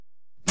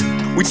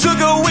We took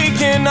a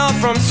weekend off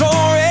from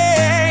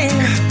touring,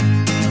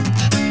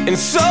 and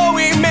so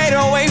we made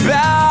our way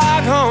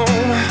back home.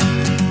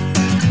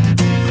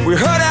 We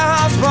heard a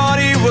house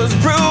party was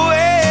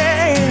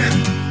brewing.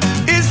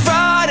 It's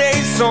Friday,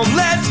 so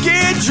let's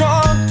get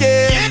drunk,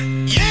 yeah.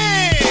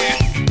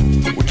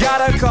 We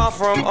got a call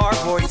from our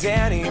boy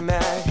Danny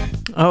Mac.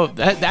 Oh,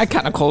 that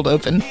kind of cold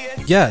open.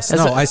 Yes.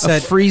 I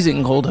said a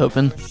freezing cold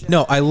open.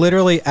 No, I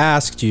literally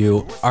asked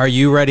you, are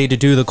you ready to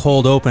do the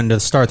cold open to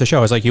start the show?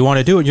 I was like, you want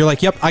to do it? And you're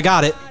like, yep, I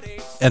got it.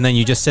 And then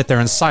you just sit there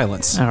in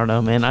silence. I don't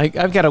know, man.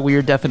 I've got a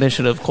weird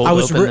definition of cold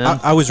open.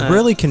 I was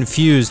really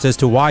confused as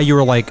to why you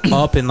were like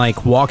up and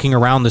like walking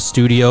around the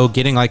studio,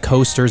 getting like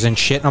coasters and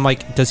shit. And I'm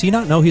like, does he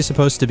not know he's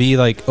supposed to be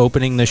like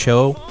opening the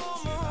show?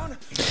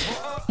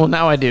 Well,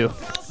 now I do.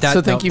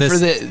 Thank you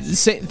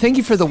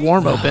for the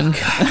warm open.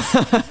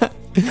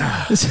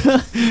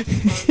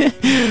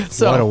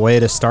 What a way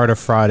to start a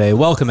Friday.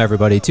 Welcome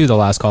everybody to the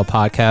Last Call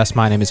podcast.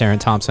 My name is Aaron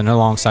Thompson, and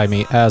alongside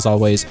me, as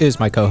always, is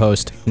my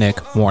co-host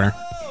Nick Warner.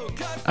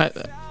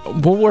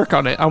 We'll work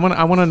on it. I want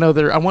to know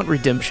I want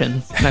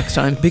redemption next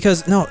time.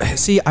 Because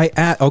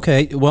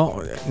okay.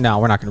 Well, no,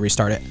 we're not going to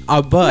restart it. I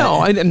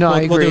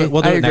agree.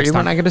 We'll do it next time.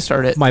 We're not going to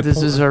start it.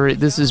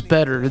 This is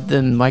better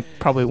than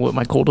probably what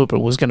my cold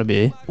open was going to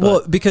be. But.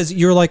 Well, because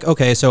you're like,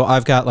 okay, so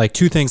I've got like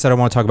two things that I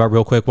want to talk about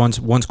real quick.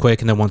 One's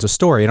quick, and then one's a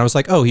story. And I was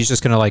like, oh, he's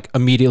just going to like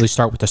immediately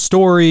start with the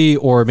story,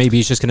 or maybe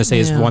he's just going to say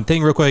his one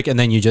thing real quick, and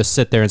then you just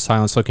sit there in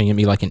silence, looking at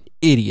me like an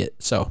idiot.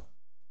 So.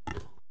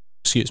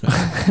 Excuse me.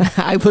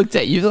 I looked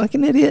at you like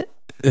an idiot.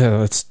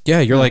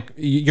 You're like,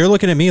 you're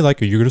looking at me like,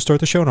 are you going to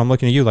start the show? And I'm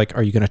looking at you like,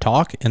 are you going to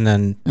talk? And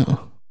then,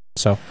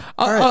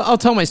 I'll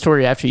tell my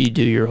story after you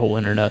do your whole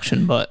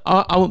introduction. But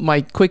my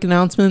quick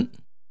announcement.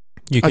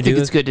 I think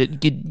it's good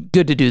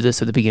to do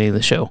this at the beginning of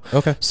the show.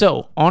 Okay.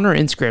 So on our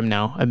Instagram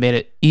now, I made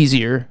it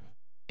easier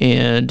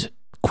and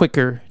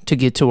quicker to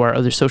get to our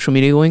other social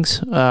media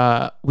links.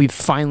 We've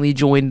finally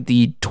joined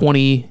the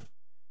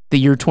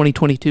year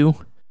 2022.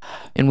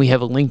 And we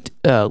have a link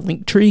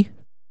tree.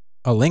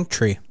 A link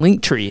tree.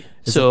 Link tree.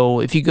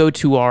 So if you go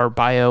to our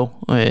bio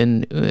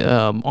and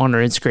on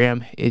our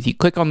Instagram, if you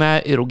click on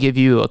that, it'll give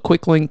you a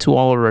quick link to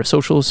all of our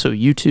socials. So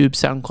YouTube,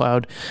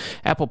 SoundCloud,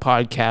 Apple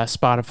Podcasts,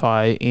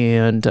 Spotify,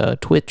 and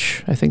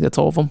Twitch. I think that's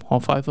all of them, all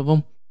 5 of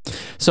them.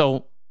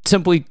 So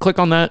simply click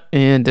on that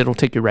and it'll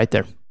take you right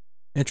there.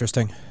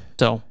 Interesting.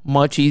 So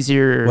much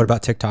easier. What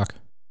about TikTok?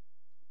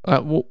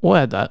 We'll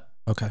add that.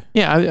 Okay.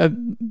 Yeah, I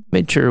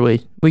made sure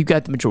we've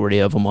got the majority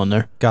of them on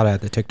there. Gotta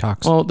add the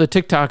TikToks. Well, the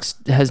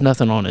TikToks has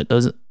nothing on it,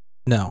 does it?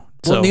 No.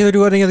 Well, neither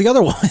do any of the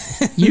other ones.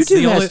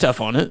 YouTube has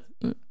stuff on it.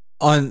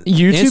 On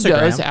YouTube Instagram.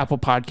 does, Apple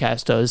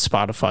Podcast does,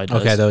 Spotify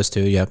does. Okay, those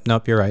two, yeah.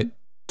 Nope, you're right.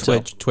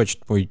 Twitch,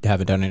 we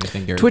haven't done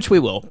anything here. Twitch we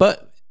will,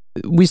 but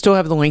we still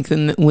have the link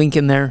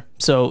in there,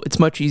 so it's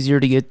much easier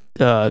to get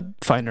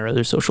find our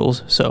other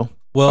socials. So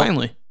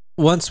finally.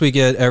 Once we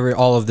get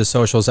all of the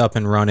socials up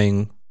and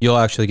running, you'll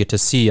actually get to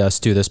see us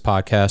do this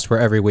podcast where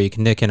every week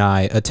Nick and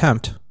I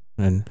attempt,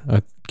 and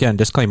again,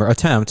 disclaimer,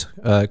 attempt,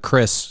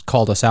 Chris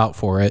called us out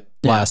for it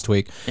last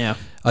week. Yeah.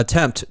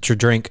 Attempt to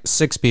drink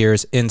 6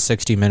 beers in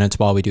 60 minutes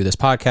while we do this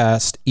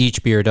podcast.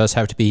 Each beer does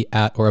have to be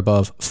at or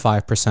above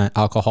 5%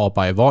 alcohol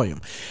by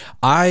volume.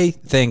 I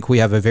think we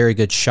have a very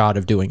good shot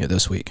of doing it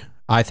this week.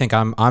 I think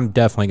I'm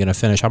definitely going to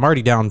finish.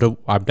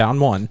 I'm down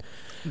 1.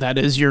 That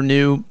is your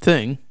new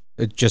thing.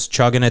 Just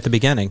chugging at the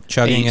beginning.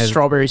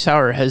 Strawberry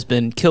sour has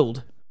been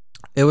killed.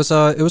 It was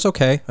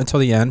okay until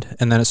the end,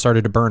 and then it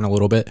started to burn a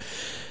little bit.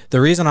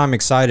 The reason I'm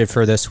excited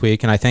for this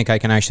week, and I think I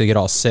can actually get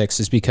all 6,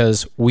 is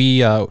because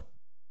we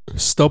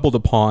stumbled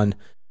upon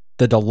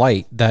the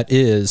delight that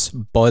is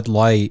Bud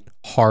Light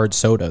hard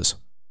sodas.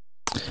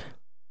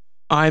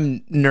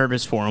 I'm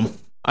nervous for them.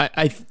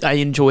 I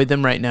enjoy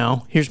them right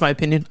now. Here's my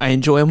opinion. I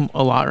enjoy them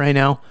a lot right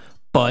now,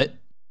 but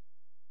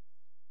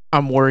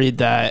I'm worried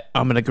that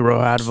I'm going to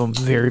grow out of them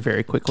very,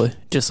 very quickly,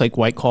 just like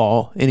White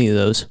Claw, any of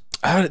those.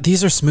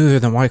 These are smoother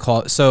than White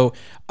Claw. So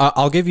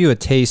I'll give you a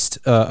taste,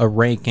 a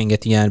ranking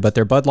at the end, but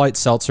they're Bud Light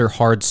Seltzer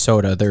Hard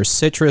Soda. There's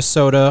citrus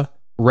soda,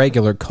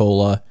 regular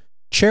cola,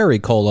 cherry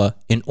cola,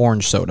 and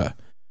orange soda.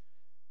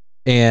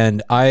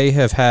 And I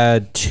have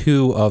had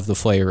 2 of the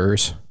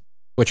flavors,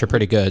 which are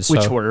pretty good.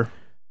 Which were?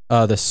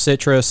 The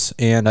citrus,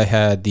 and I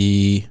had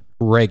the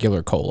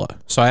regular cola.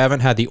 So I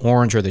haven't had the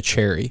orange or the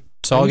cherry.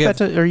 So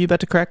are you about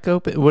to crack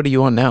open? What are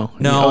you on now?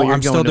 No,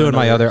 I'm still doing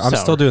I'm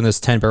still doing this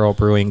 10 Barrel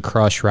Brewing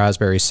Crush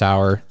Raspberry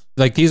Sour.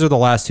 Like, these are the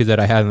last 2 that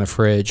I had in the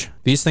fridge.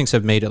 These things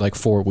have made it like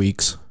 4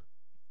 weeks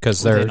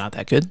because they're not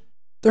that good.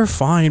 They're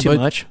fine, Too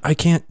much. I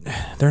can't.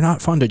 They're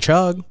not fun to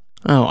chug.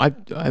 Oh, I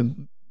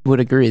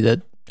would agree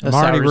that I'm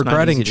already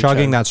regretting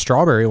chugging that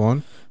strawberry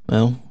one.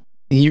 Well,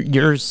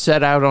 you're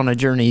set out on a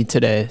journey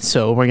today,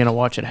 so we're gonna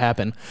watch it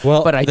happen.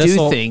 Well, but I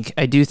do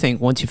think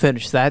once you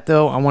finish that,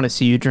 though, I want to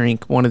see you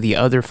drink one of the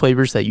other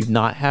flavors that you've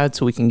not had,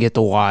 so we can get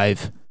the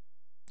live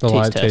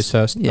taste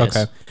test. Yes.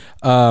 Okay.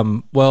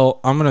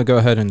 Well, I'm gonna go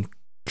ahead and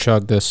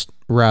chug this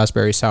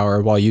raspberry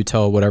sour while you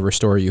tell whatever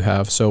story you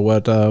have. So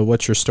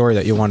what's your story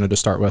that you wanted to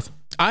start with?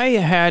 I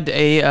had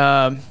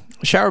a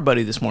Shower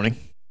buddy this morning.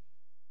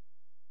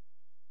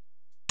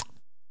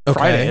 Okay.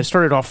 Friday. I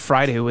started off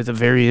Friday with a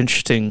very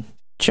interesting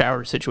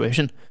shower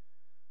situation.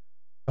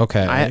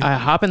 Okay. I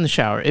hop in the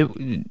shower.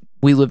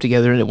 We live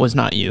together, and it was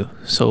not you.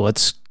 So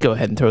let's go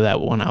ahead and throw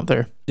that one out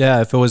there.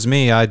 Yeah, if it was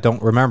me, I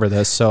don't remember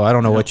this, so I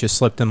don't know what you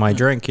slipped in my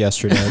drink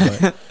yesterday.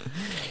 But,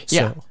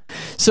 yeah.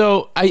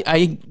 So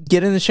I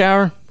get in the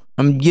shower.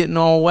 I'm getting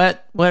all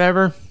wet,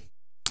 whatever.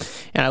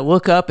 And I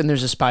look up, and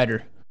there's a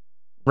spider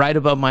right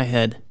above my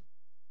head.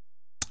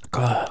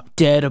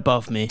 Dead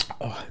above me.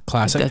 Oh,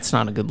 classic. That's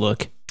not a good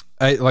look.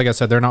 Like I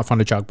said, they're not fun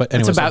to chug, but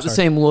anyways, it's about the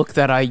same look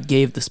that I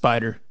gave the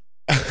spider.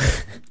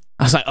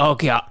 I was like, oh,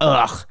 God,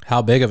 ugh.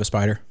 How big of a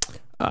spider?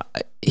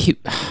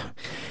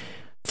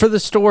 For the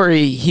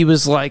story, he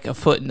was like a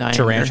foot in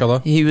diameter. Tarantula?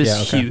 He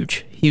was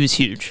huge. He was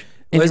huge.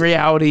 In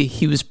reality,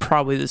 he was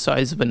probably the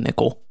size of a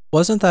nickel.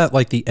 Wasn't that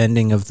like the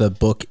ending of the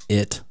book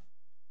It?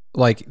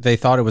 Like they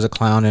thought it was a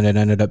clown and it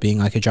ended up being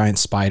like a giant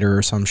spider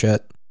or some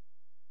shit.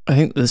 I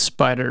think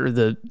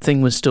the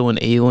thing was still an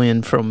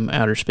alien from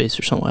outer space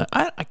or something.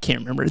 I can't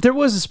remember. There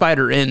was a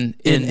spider in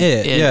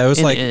it. Yeah, it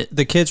was like it.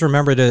 The kids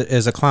remembered it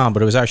as a clown,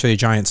 but it was actually a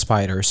giant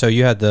spider. So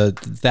you had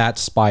that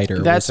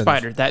spider.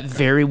 That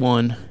very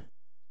one.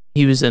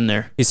 He was in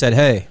there. He said,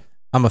 "Hey,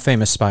 I'm a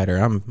famous spider.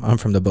 I'm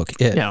from the book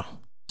It." Yeah.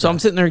 So I'm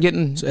sitting there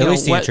getting. So at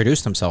least he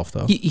introduced himself,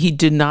 though. He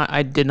did not.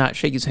 I did not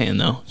shake his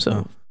hand though.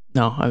 So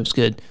no, I was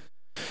good.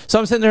 So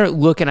I'm sitting there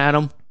looking at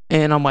him.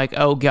 And I'm like,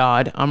 oh,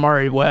 God, I'm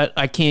already wet.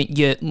 I can't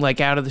get,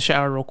 like, out of the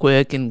shower real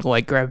quick and,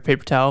 like, grab a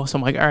paper towel. So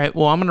I'm like, all right,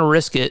 well, I'm going to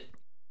risk it.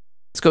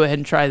 Let's go ahead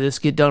and try this.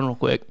 Get done real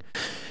quick.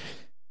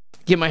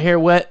 Get my hair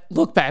wet.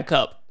 Look back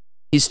up.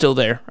 He's still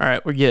there. All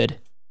right, we're good.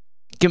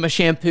 Get my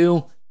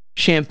shampoo.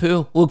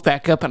 Look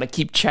back up, and I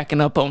keep checking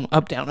up,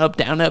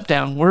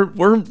 down.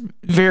 We're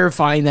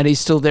verifying that he's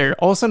still there.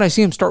 All of a sudden, I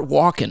see him start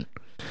walking.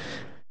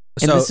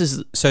 And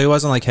so he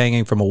wasn't, like,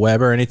 hanging from a web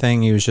or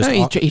anything? He was just...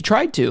 No, he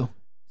tried to.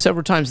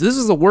 Several times. This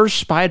is the worst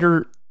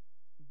spider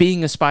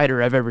being a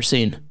spider I've ever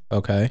seen.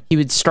 Okay. He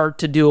would start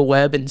to do a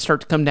web and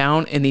start to come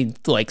down, and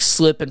he'd like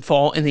slip and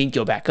fall, and then he'd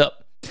go back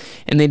up.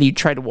 And then he'd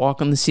try to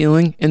walk on the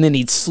ceiling, and then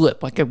he'd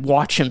slip. Like I'd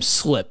watch him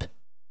slip.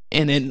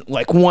 And then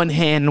like one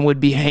hand would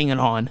be hanging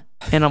on.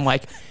 And I'm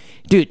like,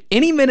 dude,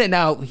 any minute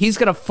now, he's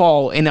going to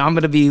fall, and I'm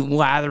going to be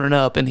lathering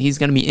up, and he's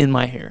going to be in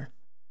my hair.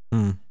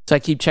 So I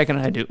keep checking.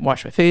 I do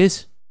wash my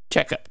face,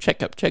 check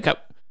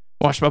up.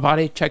 Wash my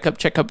body, check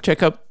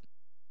up.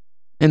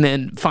 And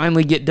then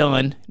finally get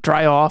done,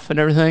 dry off and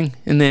everything.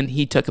 And then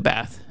he took a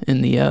bath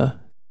in the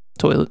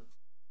toilet.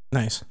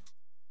 Nice.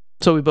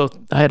 So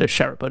I had a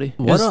shower buddy.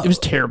 It was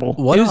terrible.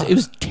 It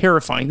was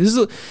terrifying. This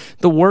is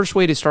the worst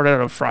way to start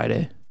out on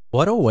Friday.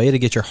 What a way to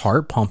get your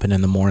heart pumping in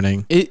the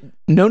morning.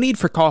 No need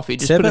for coffee.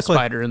 Just put a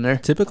spider in there.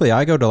 Typically,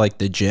 I go to like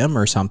the gym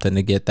or something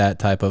to get that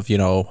type of,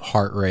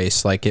 heart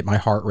race, like get my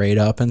heart rate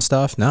up and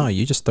stuff. No,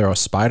 you just throw a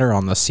spider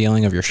on the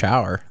ceiling of your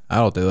shower.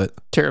 That'll do it.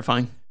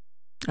 Terrifying.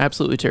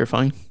 Absolutely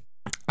terrifying.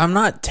 I'm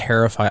not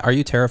terrified. Are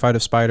you terrified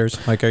of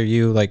spiders? Like, are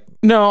you like...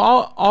 No,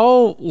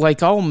 I'll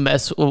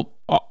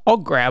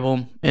grab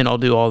them and I'll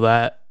do all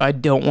that. I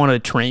don't want a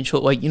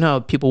tarantula. Like,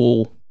 people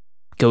will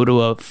go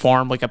to a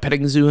farm, like a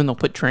petting zoo, and they'll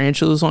put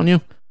tarantulas on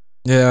you.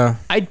 Yeah.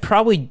 I'd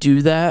probably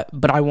do that,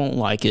 but I won't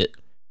like it.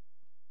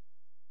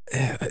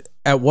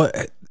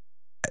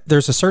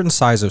 There's a certain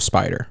size of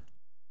spider.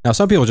 Now,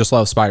 some people just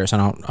love spiders. I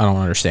don't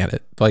understand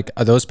it. Like,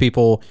 those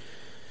people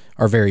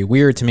are very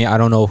weird to me. I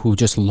don't know who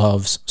just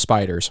loves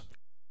spiders.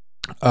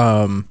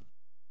 But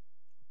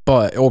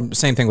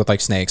same thing with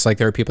like snakes. Like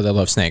there are people that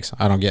love snakes.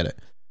 I don't get it.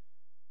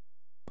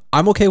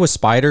 I'm okay with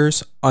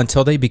spiders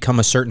until they become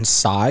a certain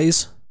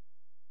size,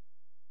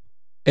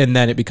 and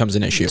then it becomes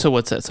an issue. So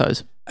what's that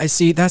size? I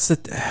see. That's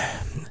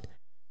the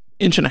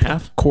inch and a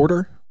half.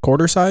 Quarter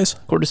size.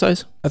 Quarter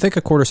size. I think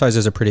a quarter size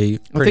is a pretty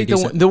I think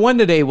decent. The one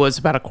today was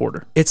about a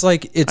quarter. It's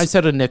like I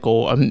said a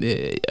nickel. I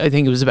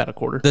think it was about a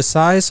quarter. The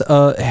size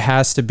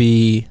has to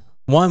be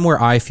one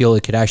where I feel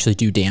it could actually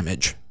do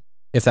damage,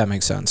 if that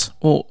makes sense.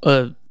 Well,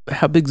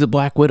 how big's a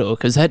black widow?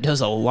 Because that does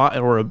a lot.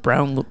 Or a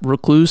brown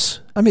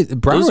recluse. I mean,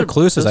 brown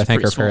recluses I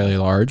think are fairly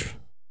large.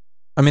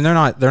 I mean, they're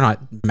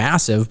not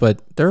massive,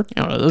 but they're...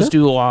 those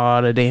do a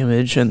lot of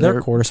damage, and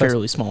they're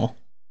fairly small.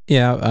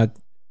 Yeah,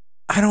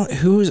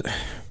 who's...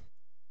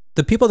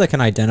 The people that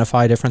can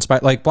identify different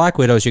spiders, like black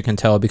widows, you can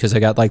tell because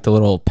they got like the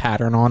little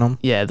pattern on them.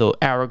 Yeah, the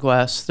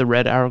hourglass, the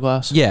red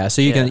hourglass. Yeah,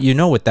 so you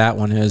know what that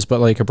one is, but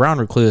like a brown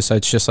recluse,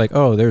 it's just like,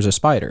 oh, there's a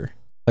spider.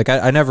 Like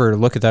I never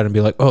look at that and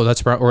be like, oh,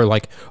 that's brown, or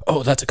like,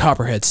 oh, that's a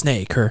copperhead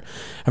snake, or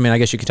I mean, I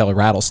guess you could tell a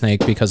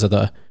rattlesnake because of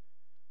the...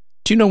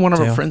 Do you know one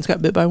of our friends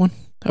got bit by one?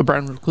 A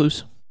brown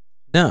recluse?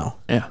 No.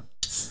 Yeah.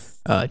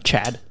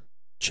 Chad.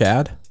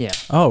 Chad? Yeah.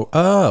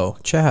 Oh,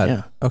 Chad.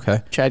 Yeah.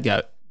 Okay. Chad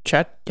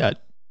got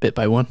bit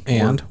by one.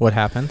 And what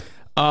happened?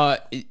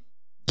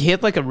 He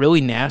had like a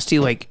really nasty,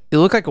 like it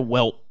looked like a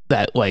welt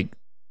that like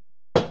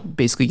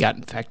basically got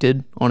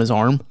infected on his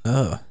arm.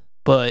 Oh.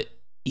 But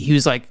he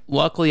was like,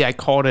 luckily I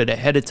caught it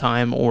ahead of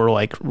time or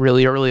like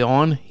really early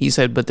on. He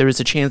said, but there was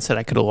a chance that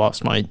I could have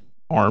lost my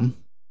arm.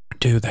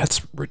 Dude,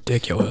 that's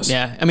ridiculous.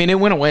 Yeah, I mean, it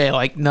went away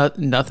like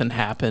nothing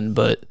happened,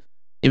 but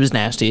it was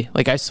nasty.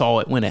 Like I saw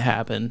it when it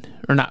happened,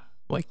 or not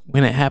like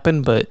when it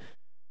happened, but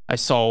I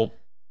saw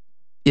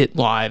it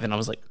live, and I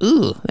was like,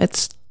 "Ooh,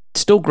 that's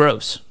still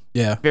gross."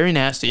 Yeah, very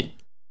nasty.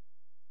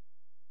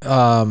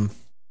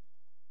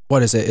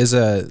 What is it?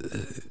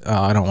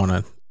 I don't want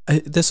to.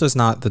 This is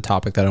not the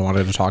topic that I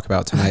wanted to talk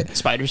about tonight.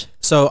 Spiders.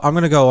 So I'm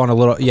going to go on a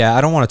little. Yeah,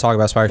 I don't want to talk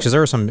about spiders because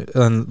there were some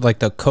like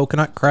the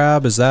coconut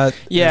crab. Is that?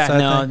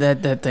 Yeah, is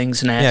that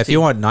thing's nasty. Yeah, if you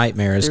want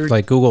nightmares,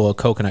 like Google a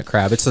coconut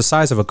crab. It's the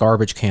size of a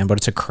garbage can, but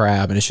it's a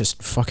crab, and it's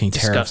just fucking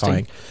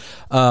terrifying.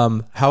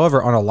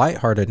 However, on a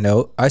lighthearted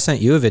note, I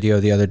sent you a video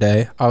the other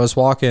day. I was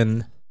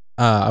walking.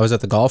 I was at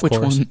the golf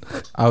course. Which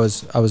one? I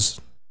was.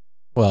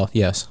 Well,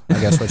 yes,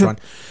 I guess which one.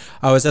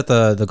 I was at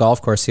the golf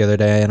course the other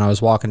day, and I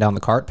was walking down the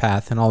cart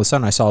path, and all of a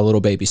sudden I saw a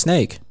little baby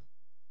snake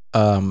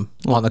on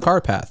the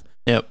cart path.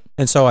 Yep.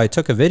 And so I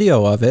took a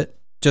video of it,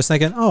 just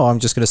thinking, oh, I'm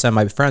just going to send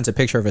my friends a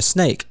picture of a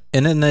snake.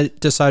 And then they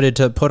decided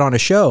to put on a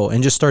show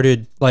and just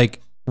started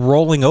like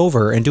rolling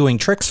over and doing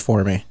tricks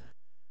for me.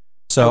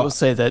 So I will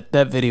say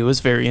that video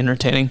was very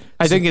entertaining.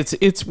 I think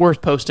it's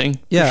worth posting.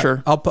 Yeah, for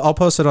sure. I'll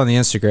post it on the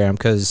Instagram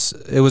because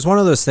it was one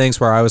of those things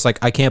where I was like,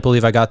 I can't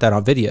believe I got that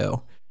on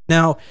video.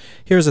 Now,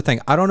 here's the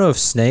thing. I don't know if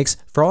snakes,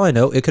 for all I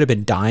know, it could have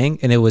been dying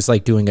and it was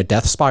like doing a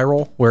death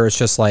spiral where it's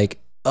just like,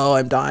 oh,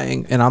 I'm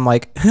dying. And I'm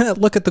like,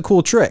 look at the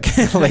cool trick.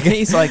 Like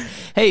he's like,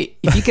 hey,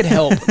 if you could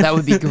help, that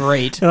would be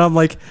great. And I'm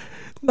like,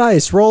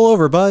 nice, roll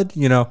over, bud.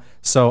 You know,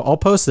 so I'll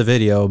post the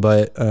video,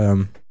 but I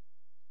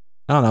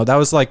don't know. That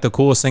was like the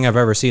coolest thing I've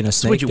ever seen a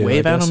snake do. Would you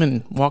wave at him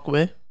and walk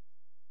away?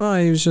 Well,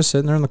 he was just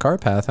sitting there in the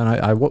cart path, and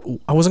I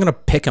wasn't gonna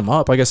pick him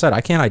up. Like I said, I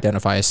can't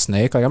identify a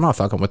snake. Like I'm not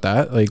fucking with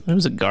that. Like it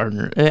was a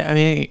gardener. I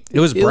mean, it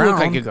was brown. It looked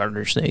like a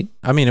gardener snake.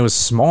 I mean, it was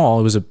small.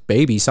 It was a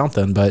baby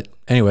something. But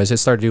anyways, it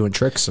started doing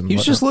tricks. And he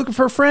was just looking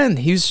for a friend.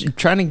 He was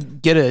trying to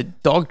get a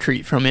dog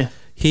treat from you.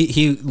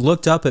 He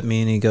looked up at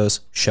me and he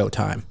goes,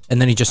 "Showtime!" And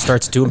then he just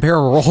starts doing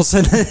barrel rolls.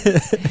 And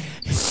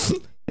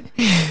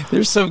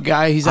there's some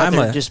guy who's out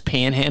there just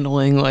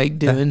panhandling, like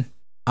doing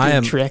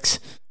tricks.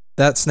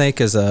 That snake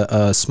is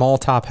a small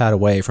top hat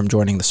away from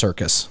joining the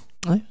circus.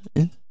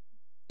 Yeah.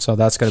 So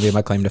that's going to be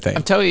my claim to fame.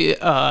 I'm telling you,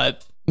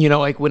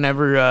 like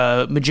whenever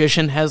a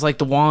magician has like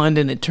the wand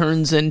and it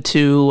turns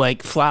into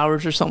like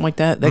flowers or something like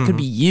that, that could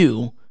be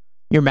you.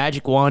 Your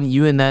magic wand,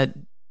 you and that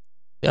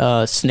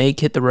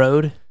snake hit the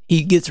road.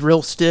 He gets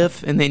real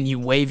stiff and then you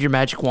wave your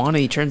magic wand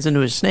and he turns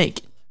into a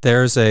snake.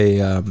 There's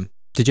a...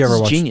 did you ever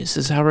watch... Genius.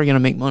 This is how we're going to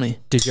make money.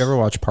 Did you ever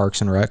watch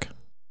Parks and Rec?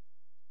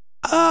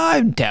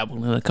 I've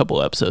dabbled in a couple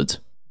episodes.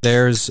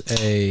 There's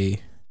is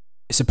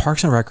it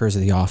Parks and Rec or is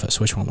it The Office?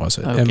 Which one was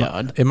it? Oh,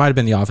 God. It might have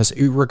been The Office.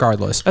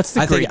 Regardless. That's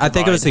the I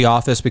think it was The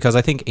Office because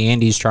I think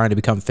Andy's trying to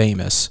become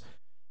famous.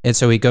 And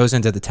so he goes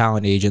into the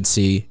talent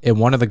agency and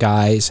one of the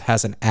guys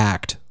has an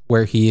act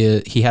where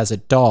he has a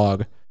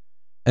dog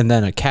and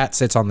then a cat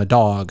sits on the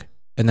dog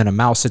and then a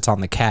mouse sits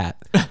on the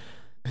cat.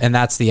 And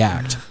that's the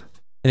act.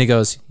 And he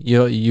goes,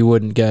 you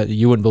wouldn't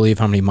believe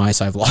how many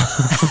mice I've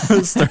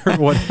lost or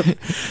whatever.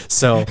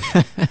 So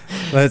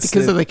that's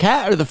because of the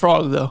cat or the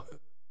frog though.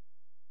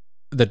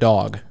 The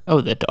dog.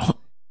 Oh, the dog.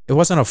 It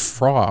wasn't a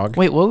frog.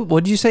 Wait,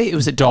 what did you say? It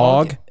was a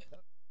dog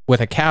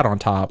with a cat on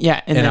top.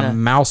 Yeah, and a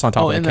mouse on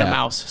top of the cat. Oh, and a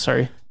mouse.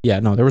 Sorry.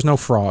 Yeah, no, there was no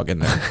frog in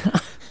there.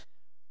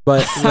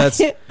 But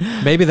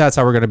maybe that's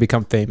how we're going to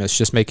become famous,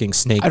 just making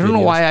snake videos. I don't know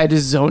why I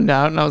just zoned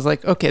out and I was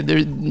like, okay,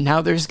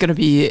 there's going to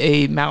be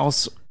a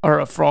mouse or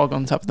a frog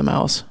on top of the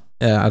mouse.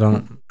 Yeah, I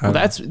don't. Well,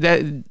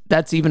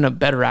 that's even a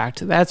better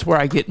act. That's where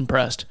I get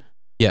impressed.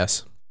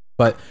 Yes,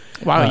 but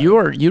wow, you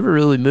were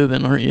really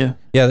moving, aren't you?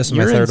 Yeah, this is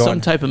my third one. You're in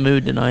some type of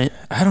mood tonight.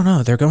 I don't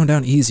know. They're going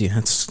down easy. You're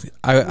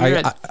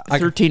at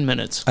 13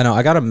 minutes. I know.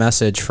 I got a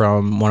message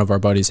from one of our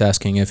buddies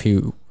asking if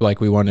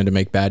we wanted to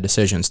make bad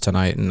decisions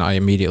tonight, and I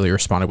immediately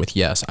responded with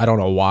yes. I don't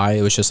know why.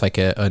 It was just like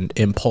an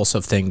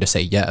impulsive thing to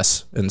say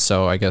yes, and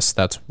so I guess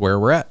that's where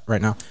we're at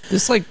right now.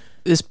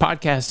 This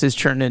podcast has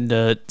turned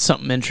into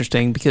something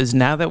interesting because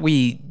now that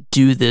we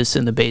do this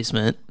in the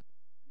basement,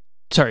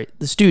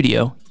 the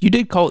studio. You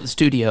did call it the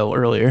studio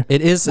earlier.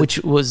 It is,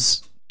 which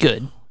was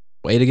good.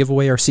 Way to give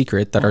away our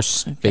secret that our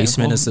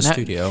basement is the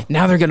studio.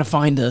 Now they're gonna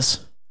find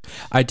us.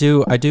 I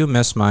do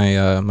miss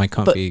my my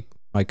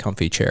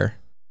comfy chair.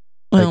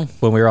 Well,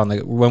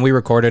 like when we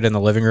recorded in the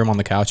living room on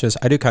the couches,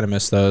 I do kind of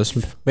miss those.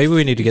 Maybe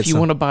we need to get. If you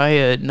want to buy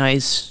a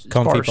nice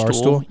comfy bar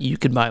stool, you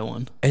could buy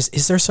one.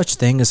 Is there such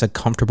thing as a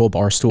comfortable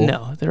bar stool?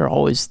 No,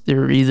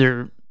 they're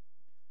either.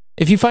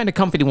 If you find a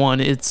comfy one,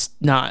 it's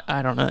not.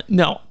 I don't know.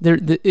 No,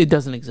 it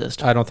doesn't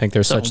exist. I don't think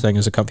there's such thing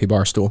as a comfy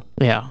bar stool.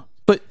 Yeah,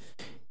 but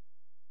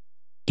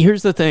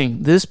here's the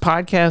thing: this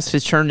podcast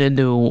has turned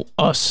into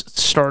us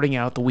starting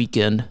out the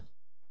weekend.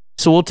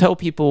 So we'll tell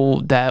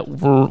people that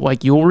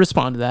you'll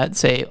respond to that and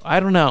say,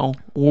 I don't know,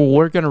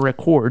 we're going to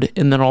record.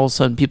 And then all of a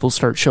sudden people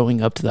start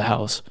showing up to the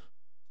house.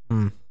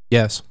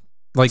 Yes.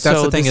 Like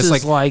that's the thing. It's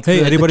like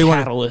hey, anybody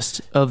want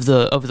catalyst of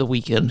the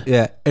weekend?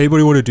 Yeah.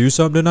 Anybody want to do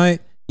something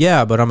tonight?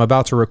 Yeah, but I'm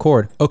about to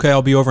record. Okay,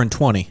 I'll be over in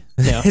 20.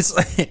 Yeah. It's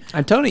like,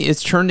 I'm telling you,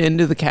 it's turned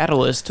into the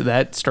catalyst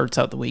that starts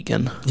out the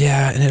weekend.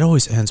 Yeah, and it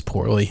always ends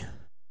poorly.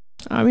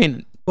 I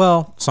mean,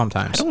 well,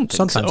 sometimes.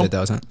 Sometimes so. It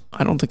doesn't.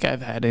 I don't think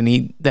I've had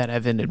any that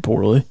have ended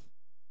poorly.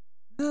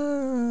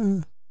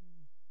 Not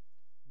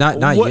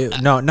you.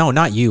 No,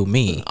 not you.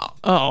 Me.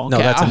 Oh, okay. No,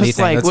 that's a me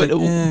thing.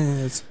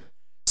 Like,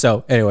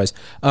 so, anyways,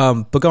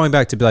 but going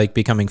back to like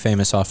becoming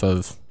famous off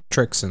of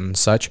tricks and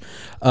such,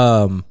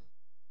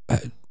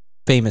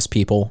 famous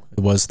people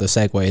was the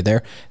segue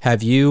there.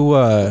 Have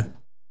you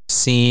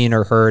seen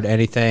or heard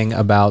anything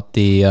about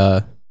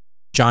the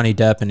Johnny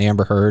Depp and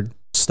Amber Heard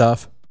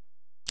stuff?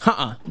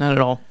 Not at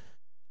all.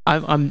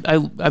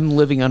 I'm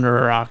living under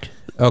a rock.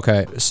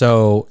 Okay,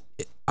 so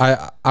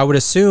I would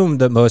assume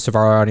that most of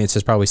our audience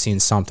has probably seen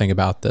something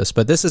about this,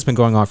 but this has been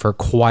going on for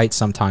quite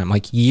some time,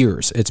 like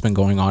years. It's been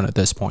going on at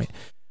this point.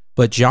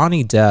 But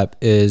Johnny Depp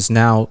is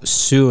now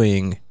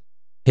suing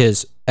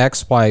his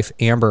ex-wife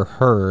Amber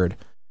Heard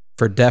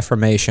for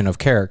defamation of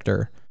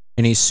character,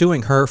 and he's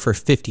suing her for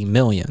 $50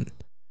 million.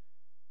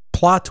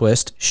 Plot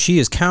twist: she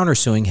is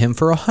countersuing him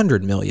for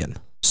 $100 million.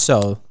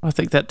 So I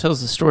think that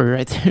tells the story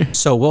right there.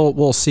 So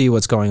we'll see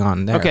what's going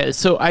on there. Okay,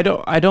 so I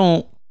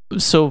don't.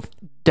 So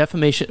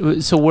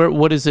defamation. So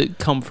what does it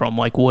come from?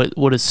 Like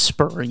what is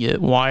spurring it?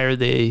 Why are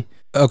they?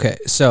 Okay,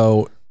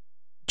 so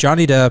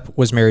Johnny Depp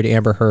was married to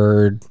Amber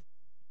Heard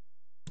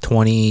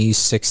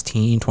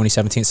 2016,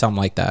 2017, something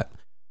like that.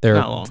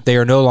 They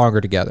are no longer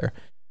together.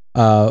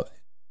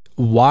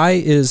 Why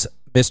is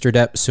Mr.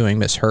 Depp suing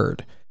Miss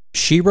Heard?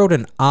 She wrote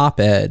an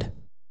op-ed,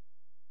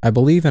 I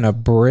believe in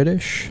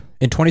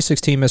in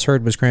 2016, Miss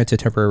Heard was granted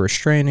temporary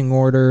restraining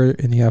order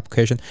in the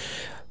application.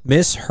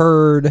 Miss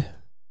Heard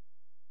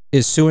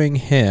is suing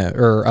him,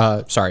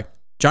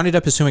 Johnny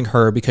Depp is suing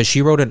her because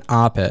she wrote an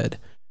op-ed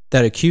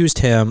that accused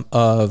him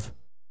of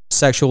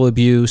sexual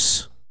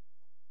abuse,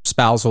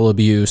 spousal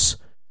abuse,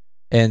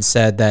 and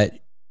said that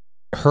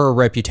her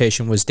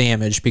reputation was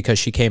damaged because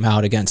she came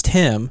out against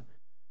him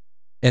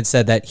and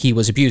said that he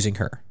was abusing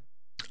her.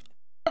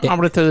 I'm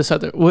going to throw this out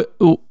there.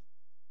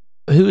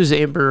 Who is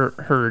Amber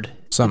Heard?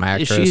 Some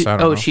actress. I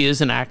don't know. She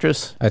is an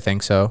actress? I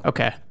think so.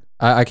 Okay.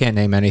 I can't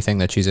name anything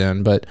that she's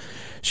in, but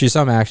she's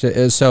some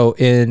actress. So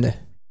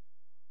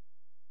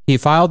he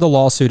filed the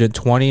lawsuit in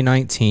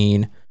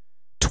 2019,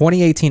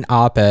 2018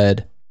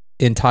 op-ed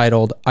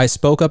entitled, "I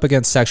spoke up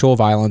against sexual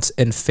violence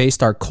and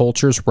faced our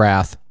culture's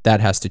wrath.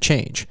 That has to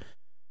change."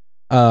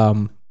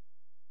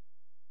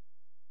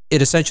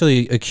 It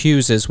essentially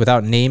accuses,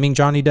 without naming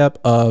Johnny Depp,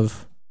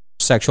 of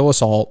sexual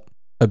assault,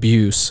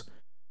 abuse,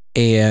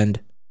 and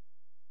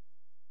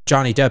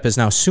Johnny Depp is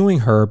now suing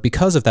her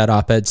because of that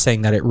op-ed,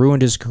 saying that it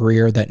ruined his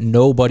career, that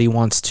nobody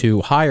wants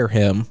to hire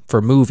him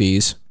for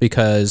movies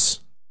because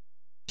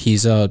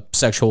he's a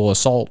sexual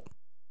assault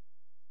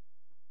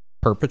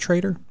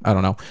perpetrator. I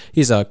don't know.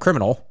 He's a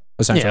criminal,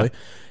 essentially,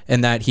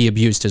 and that he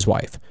abused his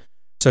wife.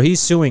 So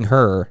he's suing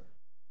her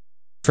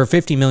for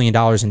 $50 million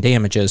in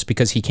damages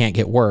because he can't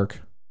get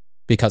work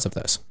because of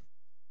this.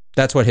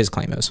 That's what his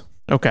claim is.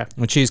 Okay.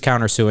 And she's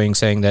countersuing,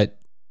 saying that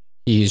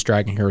he's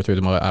dragging her through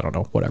the mud. I don't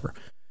know, whatever.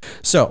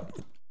 So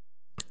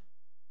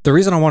the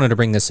reason I wanted to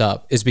bring this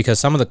up is because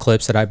some of the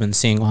clips that I've been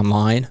seeing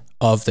online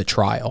of the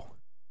trial,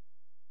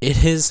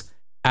 it is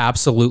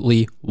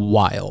absolutely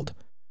wild.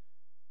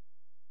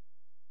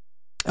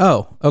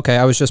 Oh, okay.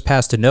 I was just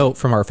passed a note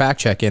from our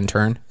fact check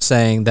intern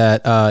saying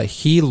that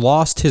he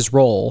lost his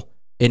role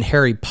in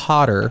Harry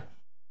Potter,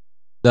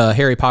 the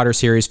Harry Potter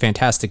series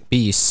Fantastic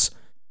Beasts,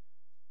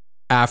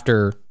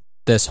 after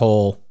this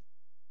whole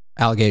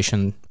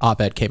allegation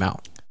op-ed came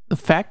out. The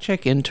fact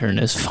check intern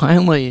is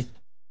finally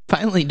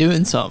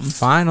doing something.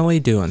 Finally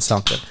doing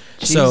something.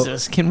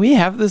 Jesus, can we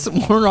have this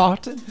more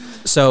often?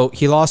 So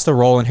he lost the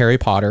role in Harry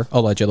Potter,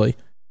 allegedly,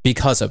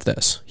 because of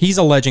this. He's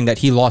alleging that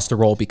he lost the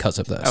role because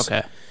of this.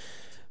 Okay.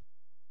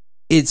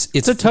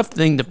 It's a tough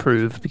thing to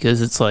prove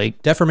because it's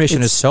like...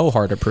 Defamation is so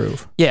hard to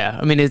prove. Yeah,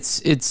 I mean,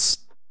 it's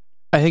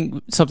I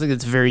think something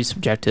that's very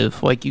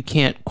subjective. Like, you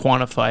can't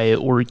quantify it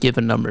or give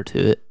a number to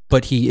it.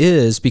 But he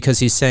is, because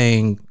he's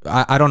saying,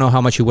 I don't know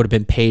how much he would have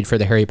been paid for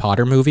the Harry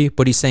Potter movie,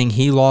 but he's saying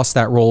he lost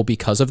that role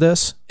because of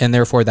this, and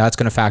therefore that's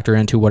going to factor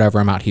into whatever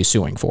amount he's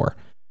suing for.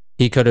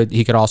 He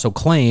could also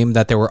claim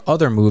that there were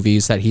other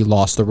movies that he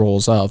lost the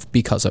roles of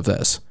because of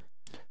this.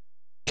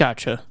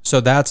 Gotcha.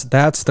 So that's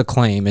the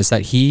claim, is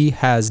that he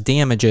has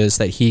damages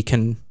that he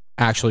can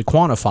actually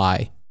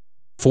quantify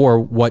for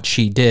what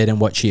she did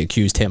and what she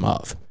accused him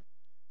of.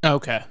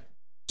 Okay.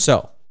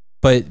 So,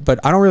 but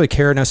I don't really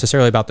care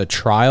necessarily about the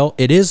trial.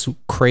 It is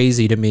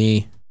crazy to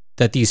me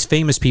that these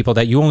famous people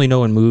that you only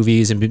know in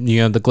movies and,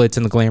 you know, the glitz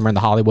and the glamour and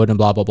the Hollywood and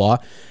blah, blah, blah,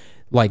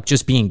 like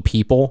just being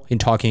people and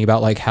talking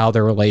about like how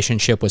their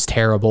relationship was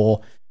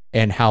terrible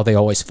and how they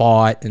always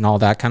fought and all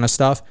that kind of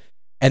stuff.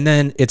 And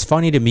then it's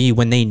funny to me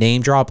when they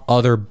name drop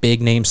other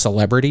big name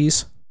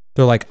celebrities.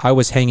 They're like, I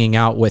was hanging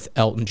out with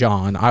Elton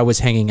John. I was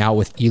hanging out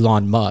with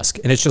Elon Musk.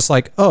 And it's just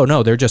like, oh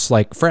no, they're just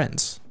like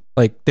friends.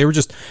 Like they were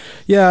just,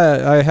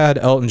 yeah, I had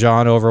Elton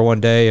John over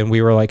one day and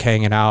we were like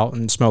hanging out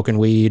and smoking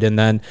weed and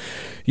then,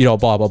 blah,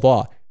 blah,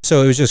 blah.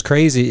 So it was just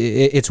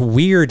crazy. It's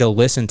weird to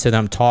listen to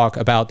them talk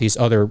about these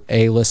other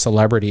A-list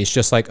celebrities,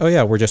 just like, oh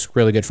yeah, we're just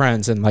really good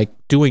friends and like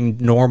doing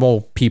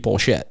normal people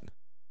shit.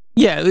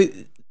 Yeah.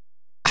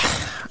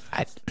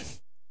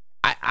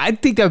 I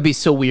think that would be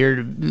so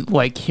weird,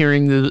 like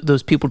hearing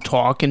those people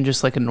talk in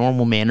just like a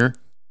normal manner.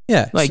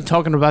 Yeah. Like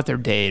talking about their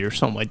date or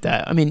something like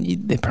that. I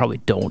mean, they probably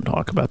don't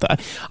talk about that.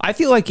 I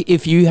feel like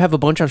if you have a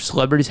bunch of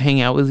celebrities hang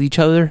out with each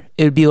other,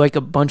 it would be like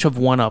a bunch of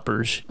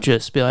one-uppers.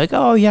 Just be like,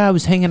 oh, yeah, I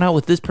was hanging out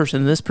with this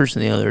person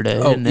the other day.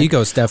 Oh, and then,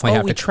 egos definitely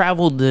have we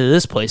traveled to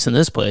this place and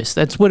this place.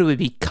 That's what it would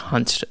be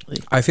constantly.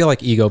 I feel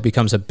like ego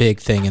becomes a big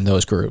thing in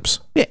those groups.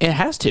 Yeah, it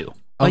has to.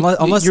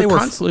 Unless you're they were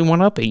constantly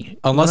one-upping.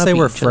 Unless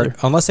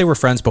they were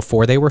friends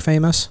before they were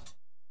famous.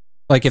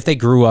 Like if they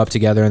grew up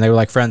together and they were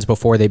like friends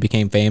before they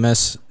became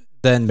famous,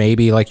 then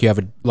maybe like you have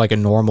a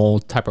normal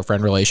type of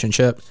friend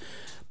relationship.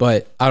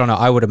 But I don't know.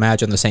 I would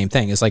imagine the same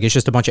thing. It's like it's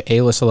just a bunch of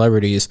A-list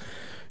celebrities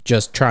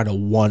just trying to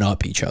one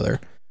up each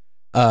other.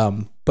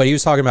 But he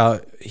was talking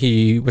about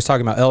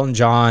Elton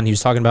John. He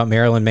was talking about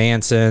Marilyn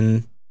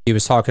Manson. He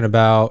was talking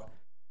about,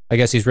 I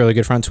guess he's really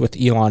good friends with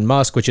Elon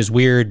Musk, which is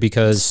weird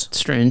because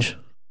strange.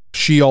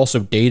 She also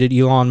dated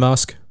Elon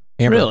Musk.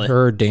 Really?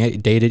 Her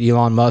dated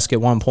Elon Musk at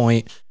one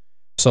point.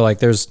 So like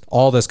there's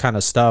all this kind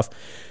of stuff.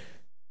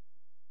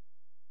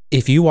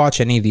 If you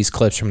watch any of these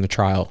clips from the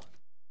trial,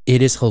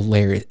 it is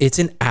hilarious. It's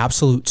an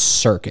absolute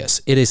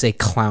circus. It is a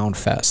clown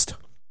fest.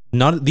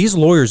 These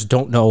lawyers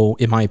don't know,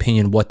 in my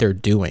opinion, what they're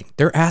doing.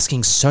 They're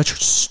asking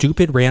such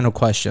stupid random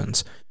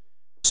questions.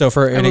 So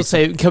I will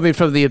say, coming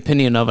from the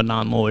opinion of a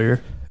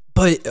non-lawyer.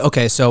 But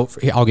okay, so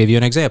I'll give you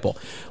an example.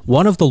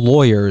 One of the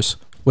lawyers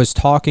was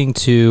talking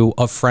to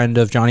a friend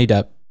of Johnny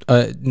Depp,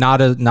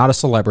 not a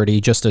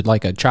celebrity, just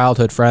like a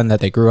childhood friend that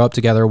they grew up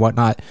together and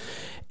whatnot.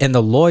 And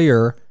the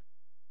lawyer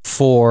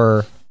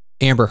for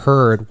Amber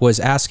Heard was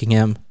asking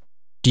him,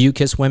 "Do you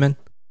kiss women?"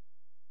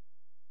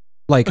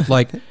 Like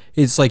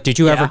it's like, did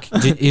you ever?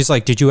 He's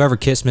like, "Did you ever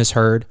kiss Miss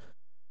Heard?"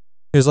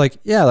 He was like,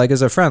 "Yeah, like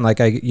as a friend, like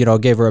I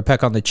gave her a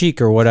peck on the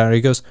cheek or whatever." He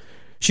goes,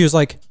 she was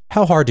like,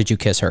 "How hard did you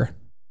kiss her?"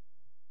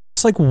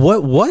 It's like,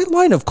 what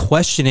line of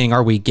questioning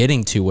are we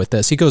getting to with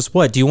this? He goes,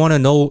 "What, do you want to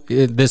know?"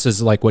 This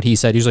is like what he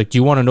said. He's like, "Do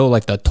you want to know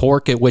like the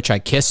torque at which I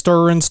kissed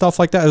her and stuff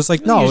like that?" I was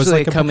like, no. Usually it was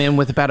like I come in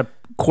with about a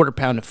quarter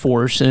pound of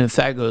force, and if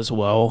that goes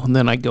well,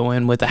 then I go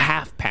in with a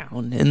half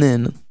pound, and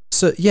then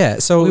so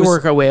we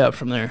work our way up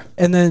from there.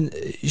 And then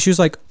she was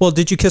like, "Well,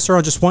 did you kiss her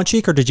on just one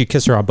cheek, or did you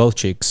kiss her on both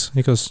cheeks?"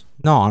 He goes,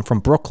 "No, I'm from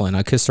Brooklyn.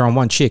 I kissed her on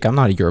one cheek. I'm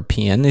not a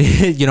European."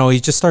 He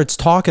just starts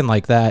talking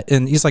like that,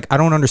 and he's like, "I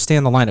don't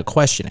understand the line of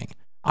questioning.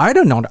 I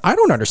don't know. I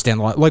don't understand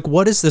the line. Like,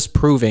 what is this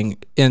proving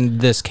in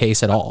this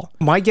case at all?"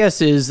 My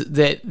guess is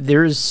that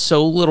there's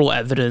so little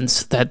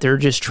evidence that they're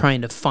just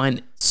trying to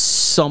find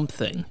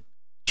something.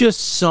 Just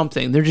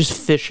something. They're just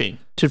fishing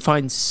to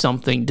find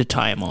something to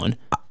tie him on.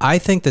 I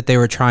think that they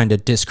were trying to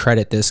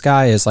discredit this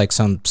guy as like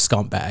some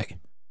scumbag.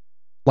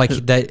 Like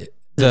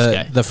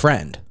the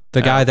friend,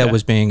 the guy that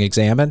was being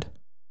examined.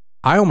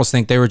 I almost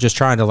think they were just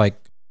trying to like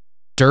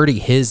dirty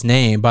his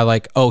name by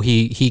like, oh,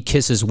 he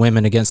kisses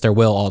women against their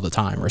will all the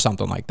time or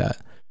something like that.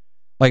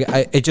 Like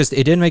it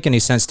didn't make any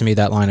sense to me,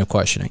 that line of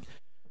questioning.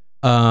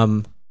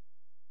 Johnny,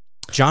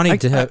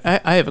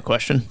 I have a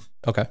question.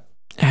 Okay.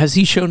 Has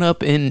he shown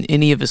up in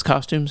any of his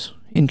costumes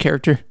in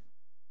character?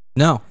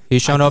 No,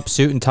 he's shown up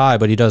suit and tie,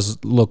 but he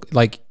does look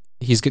like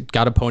he's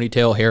got a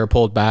ponytail, hair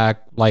pulled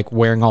back, like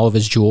wearing all of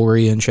his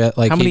jewelry and shit.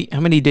 Like how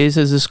many days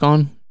has this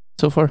gone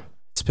so far?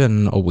 It's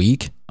been a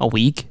week. A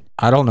week?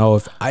 I don't know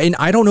if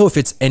I don't know if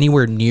it's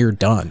anywhere near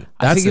done.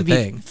 That's the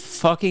thing. Be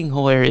fucking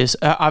hilarious.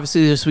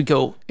 Obviously, this would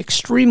go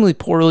extremely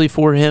poorly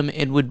for him.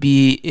 It would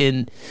be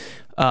in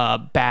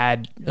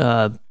bad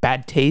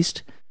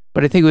taste.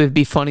 But I think it would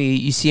be funny.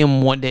 You see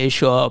him one day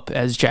show up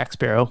as Jack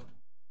Sparrow.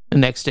 The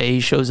next day he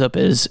shows up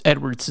as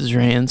Edward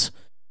Scissorhands.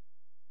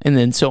 And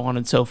then so on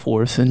and so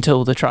forth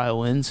until the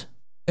trial ends.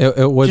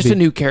 It would just a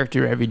new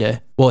character every day.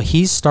 Well,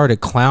 he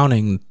started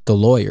clowning the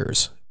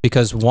lawyers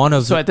because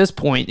So at this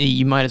point,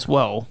 you might as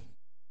well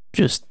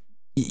just...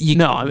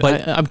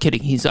 I'm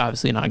kidding. He's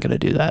obviously not going to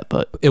do that,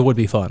 but... It would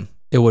be fun.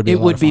 It would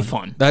be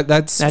fun.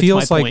 That's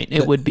feels my like... point.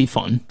 It would be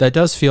fun. That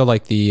does feel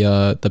like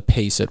the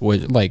pace at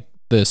which, like,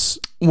 this...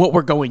 What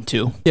we're going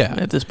to. Yeah.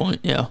 At this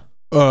point, yeah.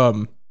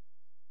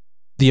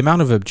 The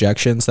amount of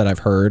objections that I've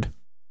heard,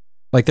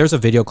 like there's a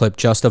video clip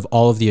just of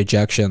all of the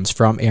objections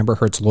from Amber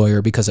Heard's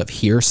lawyer because of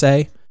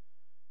hearsay.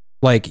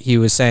 Like he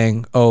was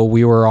saying, "Oh,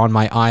 we were on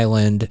my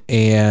island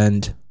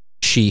and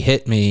she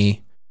hit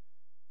me,"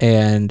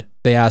 and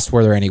they asked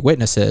were there any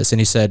witnesses, and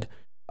he said,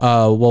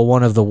 well,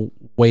 one of the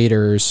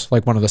waiters,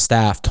 like one of the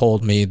staff,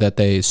 told me that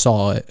they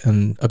saw it."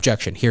 And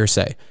objection,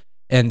 hearsay.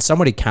 And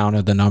somebody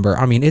counted the number.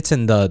 I mean, it's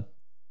in the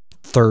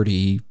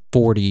 30,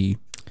 40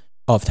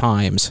 of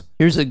times.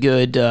 Here's a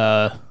good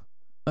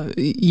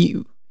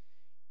you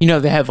know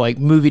they have like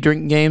movie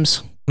drinking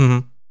games.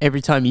 Mm-hmm.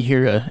 Every time you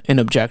hear an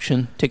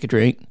objection, take a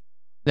drink.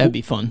 That'd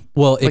be fun.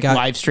 Well,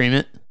 live stream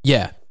it.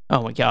 Yeah.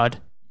 Oh my God.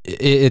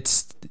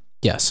 It's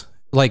yes.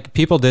 Like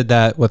people did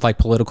that with like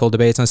political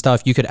debates and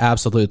stuff. You could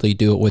absolutely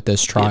do it with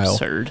this trial.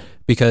 Absurd.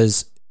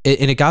 Because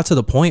it got to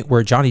the point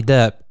where Johnny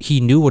Depp,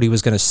 he knew what he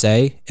was going to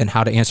say and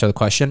how to answer the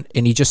question.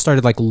 And he just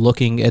started like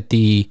looking at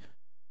the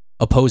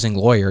opposing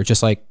lawyer,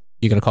 just like,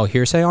 you going to call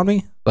hearsay on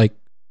me? Like,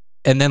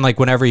 and then like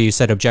whenever you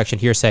said objection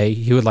hearsay,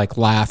 he would like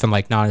laugh and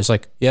like nod. He's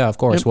like, yeah, of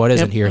course. What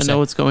isn't hearsay? I know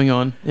what's going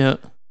on. Yeah.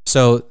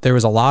 So there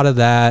was a lot of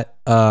that.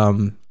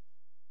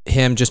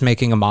 Him just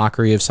making a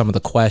mockery of some of the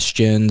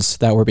questions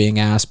that were being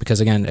asked, because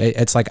again,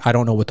 it's like, I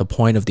don't know what the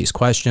point of these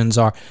questions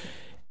are.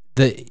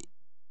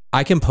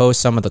 I can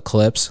post some of the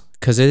clips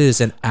because it is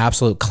an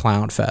absolute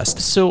clown fest.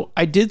 So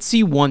I did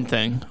see one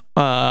thing.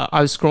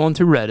 I was scrolling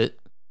through Reddit,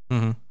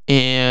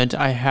 and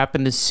I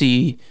happened to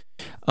see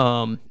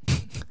the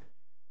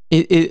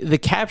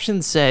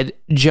caption said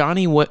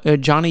Johnny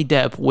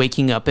Depp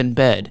waking up in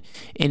bed,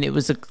 and it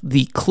was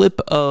the clip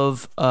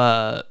of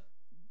what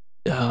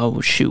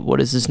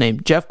is his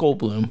name? Jeff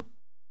Goldblum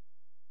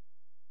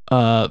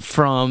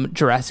from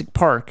Jurassic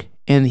Park,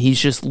 and he's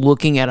just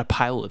looking at a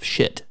pile of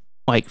shit.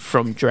 Like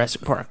from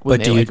Jurassic Park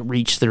when they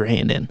reach their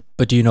hand in.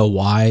 But do you know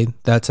why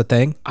that's a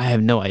thing? I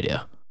have no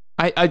idea.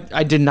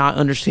 I did not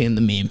understand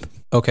the meme.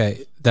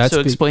 Okay,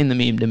 explain the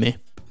meme to me.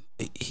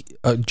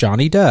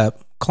 Johnny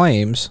Depp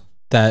claims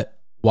that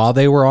while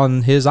they were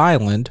on his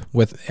island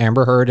with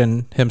Amber Heard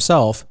and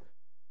himself,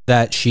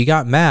 that she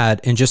got mad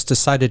and just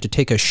decided to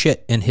take a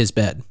shit in his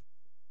bed.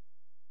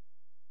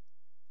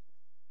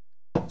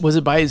 Was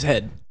it by his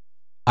head?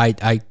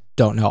 I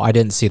don't know. I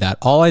didn't see that.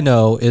 All I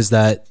know is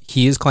that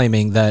he is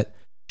claiming that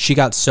she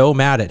got so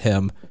mad at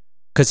him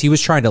because he was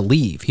trying to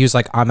leave. He was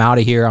like, I'm out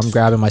of here. I'm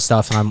grabbing my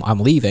stuff and I'm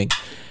leaving.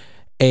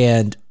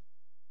 And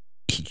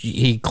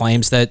he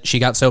claims that she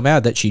got so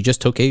mad that she just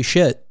took a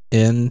shit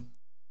in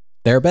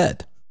their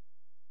bed.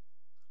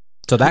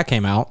 So that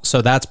came out.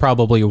 So that's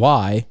probably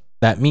why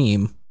that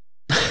meme.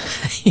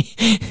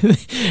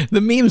 The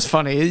meme's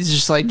funny. It's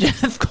just like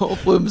Jeff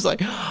Goldblum's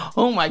like,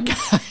 oh my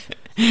God.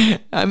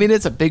 I mean,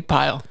 it's a big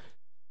pile.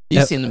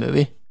 You've seen the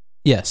movie?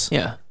 Yes.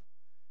 Yeah.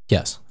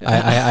 Yes. I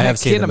have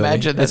seen the movie. I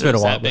can't imagine that it's been a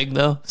while. That big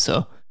though.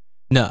 So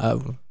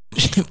no,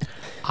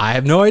 I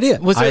have no idea.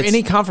 Was there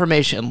any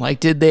confirmation?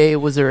 Like,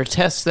 was there a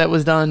test that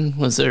was done?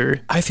 Was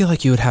there? I feel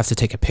like you would have to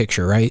take a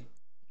picture, right?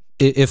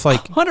 If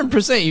like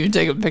 100%, you can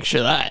take a picture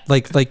of that.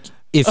 Like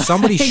if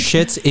somebody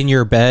shits in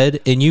your bed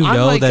and you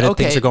know that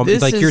things are going,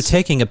 like you're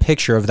taking a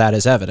picture of that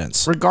as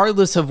evidence.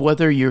 Regardless of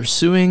whether you're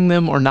suing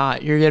them or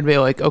not, you're gonna be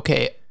like,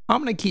 okay,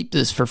 I'm gonna keep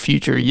this for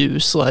future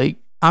use. Like,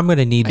 I'm going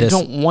to need this.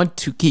 I don't want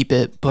to keep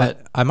it,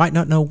 but I might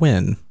not know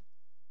when,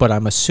 but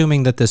I'm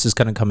assuming that this is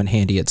going to come in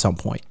handy at some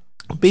point.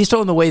 Based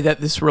on the way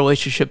that this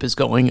relationship is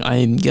going,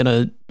 I'm going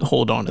to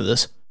hold on to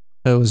this.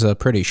 It was a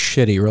pretty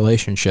shitty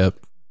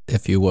relationship,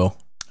 if you will.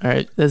 All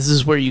right. This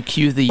is where you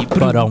cue the...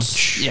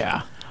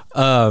 yeah.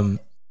 I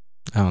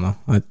don't know.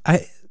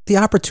 The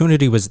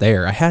opportunity was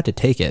there. I had to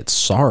take it.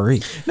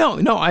 Sorry. No,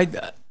 I...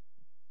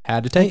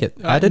 had to take it.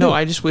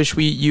 I just wish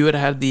you had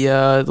had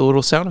the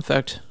little sound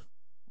effect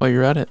while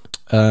you're at it.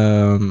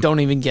 Don't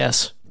even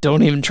guess.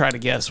 Don't even try to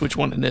guess which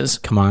one it is.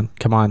 Come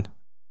on.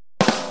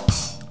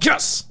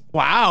 Yes.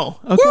 Wow.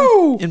 Okay.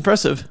 Woo!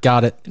 Impressive.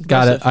 Got it.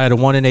 I had a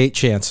 1 in 8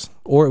 chance,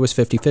 or it was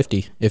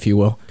 50-50, if you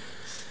will.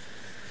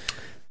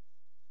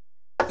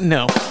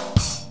 No.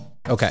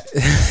 Okay.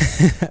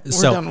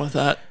 We're done with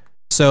that.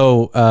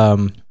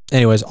 So,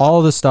 anyways, all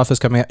of this stuff is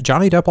coming out.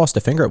 Johnny Depp lost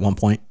a finger at one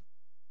point.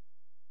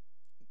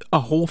 A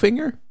whole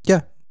finger?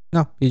 Yeah.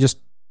 No, he just...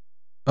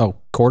 Oh,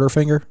 quarter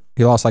finger?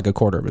 He lost like a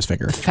quarter of his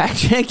finger. The fact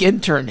check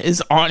intern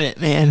is on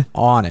it, man.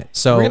 On it.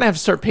 So we're gonna have to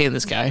start paying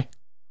this guy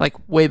like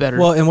way better.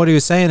 Well, and what he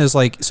was saying is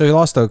like, so he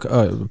lost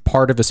a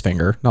part of his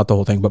finger, not the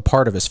whole thing, but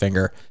part of his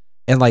finger,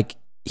 and like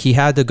he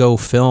had to go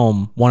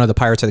film one of the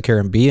Pirates of the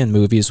Caribbean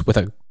movies with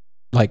a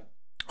like.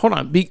 Hold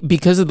on,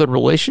 because of the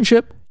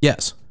relationship?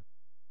 Yes.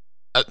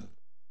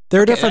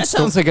 There are different. That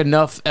sounds like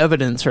enough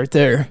evidence right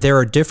there. There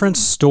are different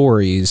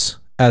stories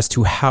as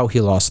to how he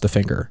lost the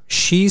finger.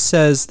 She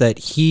says that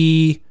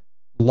he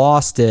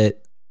lost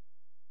it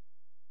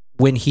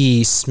when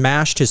he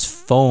smashed his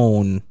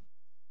phone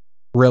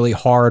really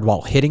hard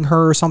while hitting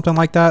her or something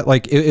like that.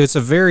 Like it's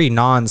a very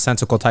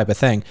nonsensical type of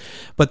thing.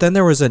 But then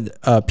there was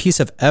a piece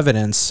of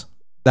evidence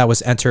that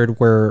was entered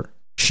where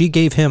she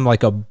gave him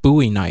like a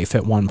Bowie knife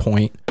at one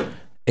point,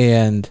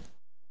 and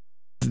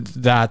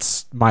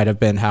that's might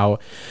have been how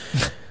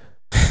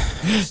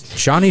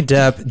Johnny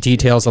Depp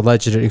details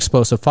alleged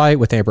explosive fight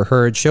with Amber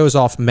Heard, shows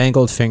off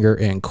mangled finger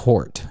in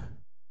court.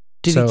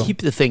 Did he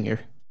keep the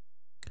finger?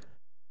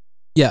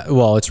 Yeah,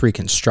 well, it's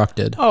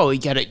reconstructed. Oh, he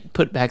got it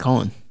put back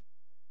on.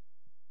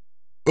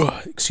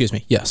 Excuse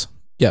me. Yes,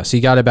 he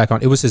got it back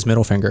on. It was his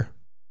middle finger.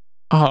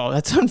 Oh,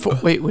 that's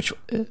wait, which?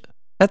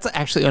 That's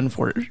actually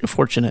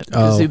unfortunate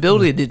because the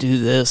ability to do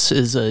this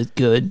is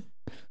good.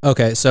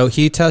 Okay, so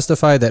he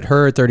testified that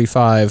Heard,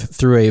 35,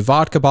 threw a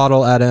vodka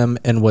bottle at him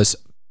and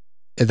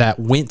that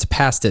went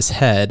past his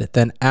head.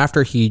 Then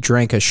after he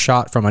drank a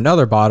shot from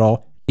another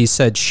bottle, He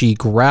said she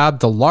grabbed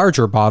the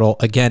larger bottle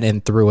again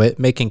and threw it,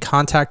 making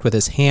contact with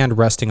his hand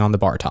resting on the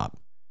bar top.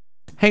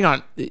 Hang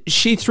on.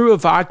 She threw a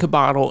vodka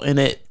bottle and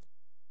it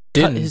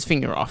cut his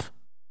finger off.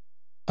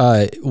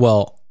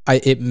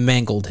 It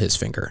mangled his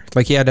finger.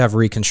 Like he had to have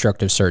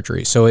reconstructive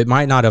surgery. So it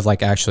might not have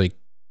like actually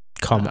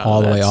come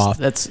all the way off.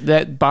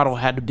 That bottle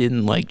had to have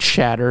been like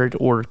shattered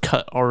or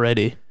cut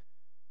already.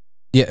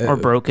 Yeah. Or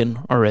broken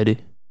already.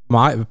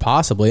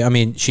 Possibly. I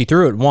mean, she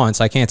threw it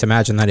once. I can't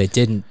imagine that it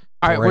didn't.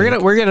 All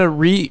right, we're gonna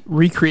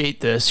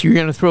recreate this. You're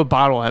gonna throw a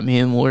bottle at me,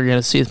 and we're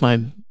gonna see if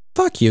my.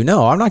 Fuck you!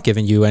 No, I'm not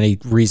giving you any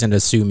reason to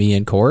sue me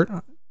in court.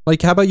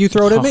 Like, how about you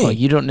throw it at me?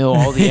 You don't know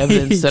all the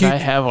evidence that I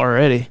have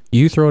already.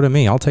 You throw it at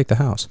me. I'll take the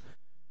house.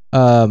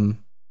 So,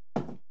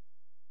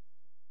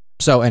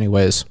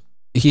 anyways,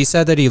 he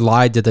said that he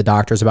lied to the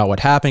doctors about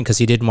what happened because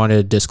he didn't want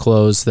to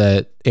disclose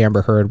that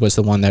Amber Heard was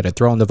the one that had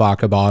thrown the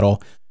vodka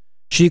bottle.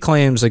 She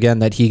claims again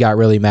that he got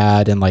really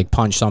mad and like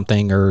punched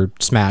something or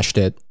smashed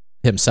it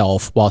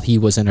himself while he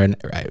was in an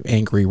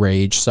angry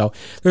rage. So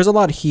there's a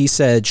lot of he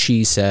said,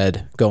 she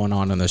said going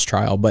on in this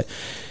trial, but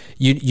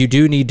you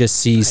do need to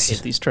see. I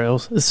hate these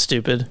trials. It's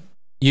stupid.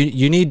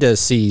 You need to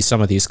see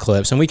some of these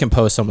clips, and we can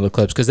post some of the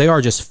clips because they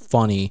are just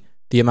funny.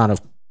 The amount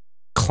of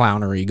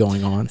clownery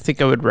going on. I think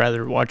I would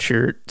rather watch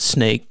your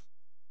snake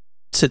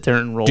sit there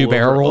and roll do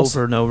barrel rolls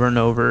over and over and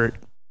over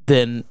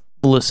than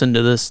listen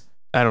to this.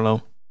 I don't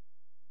know,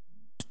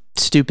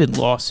 stupid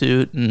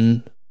lawsuit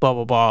and blah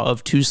blah blah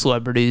of two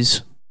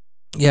celebrities.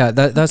 Yeah,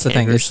 that's the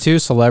thing. It's two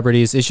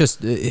celebrities. It's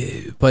just,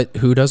 but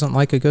who doesn't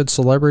like a good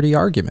celebrity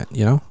argument?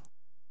 You know,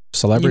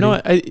 celebrity. You know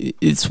what?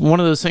 It's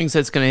one of those things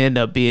that's going to end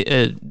up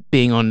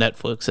being on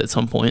Netflix at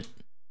some point.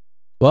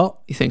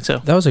 Well, you think so?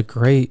 That was a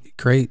great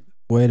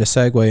way to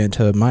segue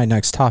into my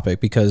next topic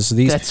because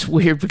these. That's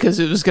weird because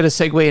it was going to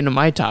segue into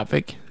my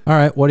topic. All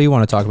right, what do you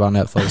want to talk about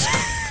Netflix?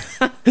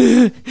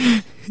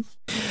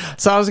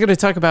 So I was going to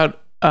talk about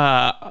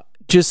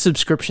just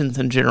subscriptions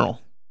in general.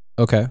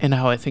 Okay. And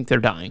how I think they're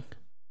dying.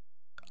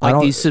 Like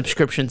these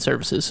subscription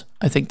services,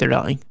 I think they're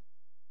dying.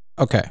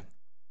 Okay,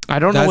 I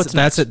don't know what's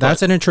next.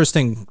 That's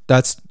interesting.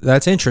 That's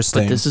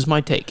interesting. But this is my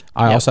take.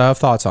 I also have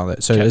thoughts on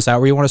it. So is that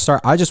where you want to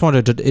start? I just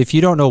wanted to. If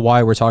you don't know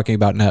why we're talking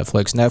about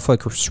Netflix,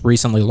 Netflix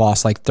recently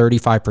lost like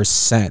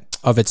 35%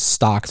 of its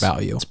stock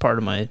value. It's part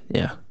of my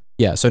Yeah.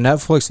 So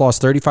Netflix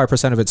lost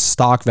 35% of its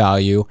stock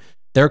value.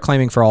 They're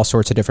claiming for all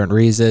sorts of different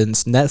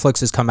reasons. Netflix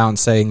has come out and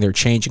saying they're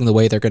changing the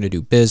way they're going to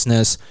do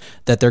business.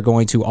 That they're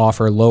going to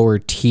offer lower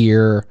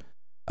tier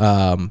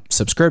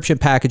subscription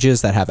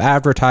packages that have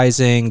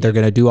advertising. They're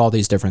going to do all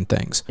these different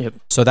things. Yep.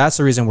 So that's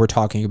the reason we're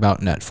talking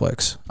about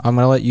Netflix. I'm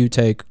going to let you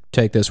take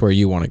this where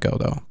you want to go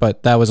though.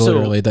 But that was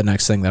literally the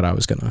next thing that I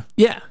was going to.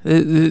 Yeah,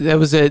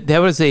 that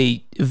was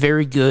a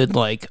very good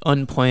like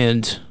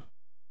unplanned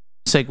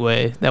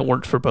segue that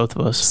worked for both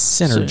of us.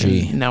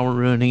 Synergy. So now we're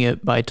ruining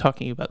it by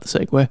talking about the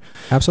segue.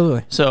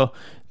 Absolutely. So,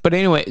 but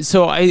anyway,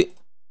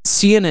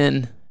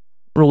 CNN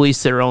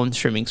released their own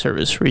streaming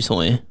service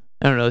recently.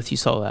 I don't know if you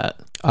saw that.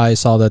 I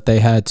saw that they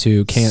had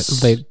to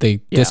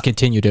they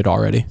discontinued it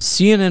already.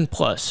 CNN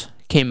Plus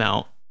came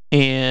out,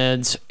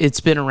 and it's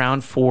been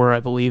around for,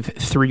 I believe,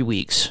 3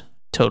 weeks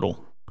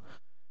total.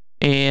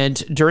 And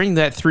during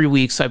that 3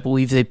 weeks, I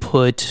believe they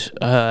put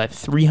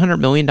 $300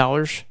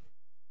 million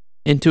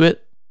into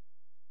it.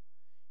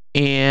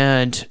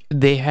 And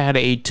they had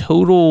a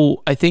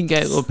total, I think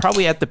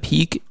probably at the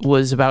peak,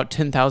 was about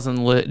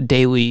 10,000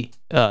 daily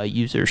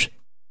users.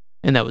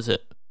 And that was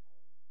it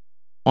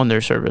on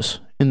their service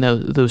in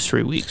those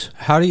 3 weeks.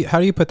 How do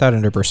you put that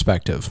into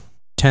perspective?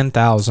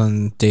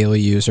 10,000 daily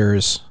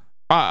users.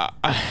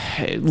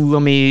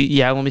 Let me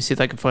see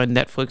if I can find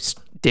Netflix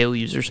daily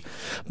users.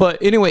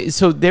 But anyway,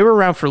 so they were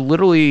around for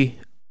literally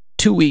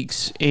 2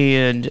 weeks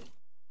and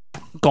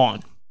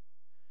gone.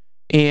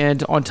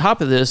 And on top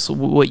of this,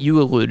 what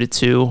you alluded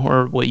to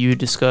or what you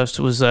discussed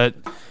was that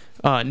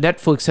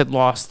Netflix had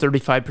lost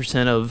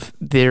 35% of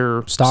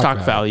their stock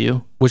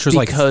value, which was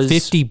like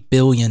 $50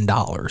 billion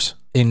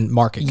in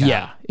market cap.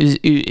 Yeah,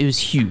 it was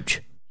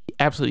huge,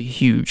 absolutely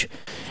huge.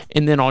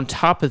 And then on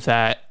top of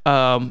that,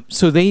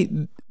 so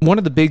one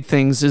of the big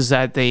things is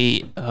that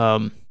they,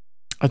 I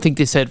think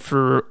they said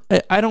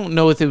I don't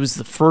know if it was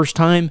the first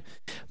time,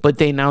 but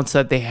they announced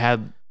that they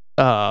had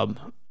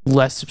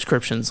less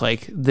subscriptions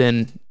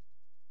than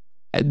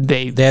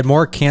they had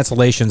more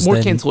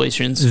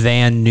cancellations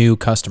than new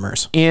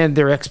customers. And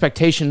their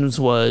expectations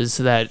was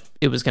that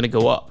it was going to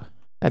go up,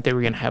 that they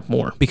were going to have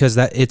more. Because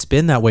it's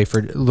been that way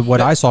for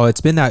what I saw. It's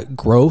been that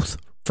growth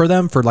for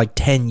them for like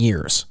 10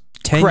 years.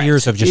 10 Correct.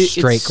 Years of just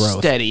straight growth.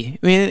 Steady.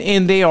 I mean,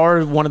 and they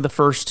are one of the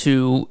first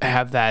to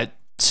have that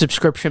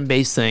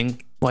subscription-based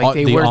thing. Like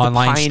they were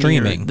online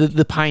streaming.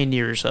 The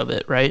pioneers of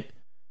it, right?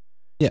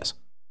 Yes.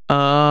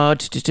 I'm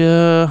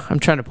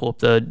trying to pull up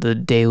the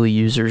daily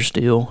users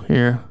deal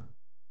here.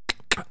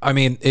 I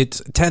mean,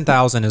 it's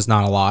 10,000 is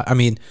not a lot. I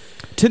mean,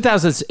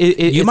 10,000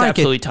 it's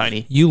absolutely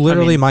tiny. You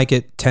literally might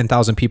get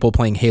 10,000 people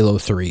playing Halo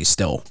 3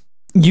 still.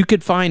 You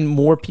could find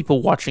more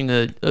people watching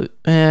I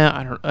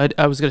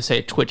was going to say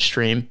a Twitch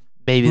stream,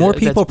 maybe more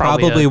people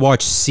probably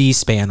watch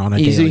C-SPAN on a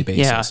daily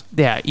basis.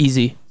 Yeah,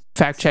 easy.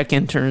 Fact check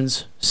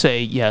interns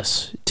say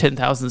yes,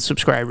 10,000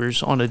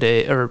 subscribers on a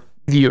day, or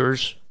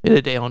viewers in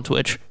a day on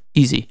Twitch.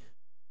 Easy.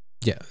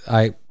 Yeah,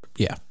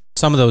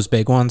 some of those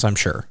big ones, I'm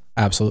sure,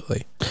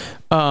 absolutely.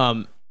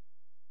 But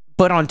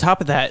on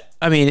top of that,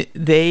 I mean,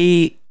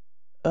 they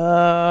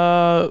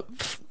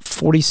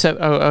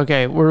 47. Oh,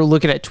 okay, we're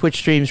looking at Twitch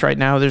streams right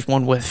now. There's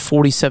one with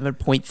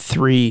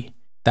 47.3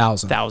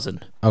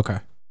 thousand. Okay.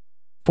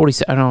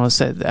 47. I don't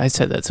know. I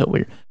said that so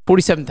weird.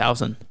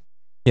 47,000.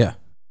 Yeah.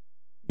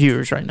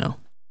 Viewers right now.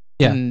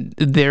 Yeah. And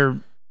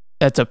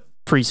that's a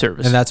free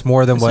service. And that's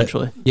more than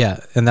what.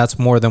 Yeah, and that's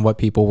more than what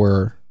people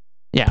were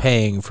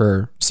paying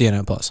for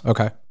CNN Plus.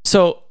 Okay.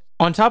 So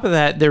on top of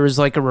that, there was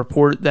like a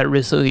report that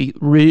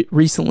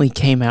recently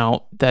came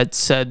out that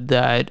said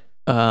that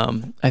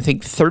I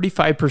think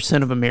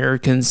 35% of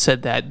Americans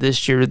said that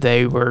this year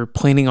they were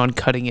planning on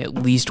cutting at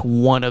least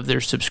one of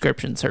their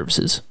subscription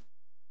services.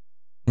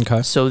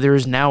 Okay. So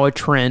there's now a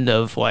trend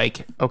of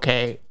like,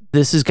 okay,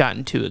 this has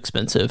gotten too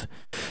expensive.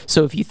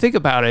 So if you think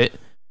about it,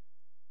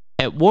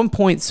 at one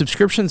point,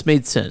 subscriptions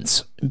made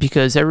sense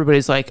because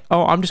everybody's like,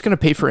 oh, I'm just going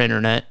to pay for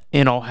internet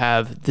and I'll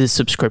have this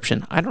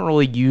subscription. I don't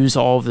really use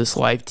all of this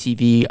live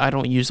TV. I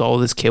don't use all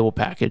of this cable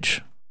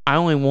package. I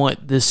only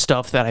want this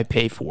stuff that I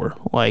pay for,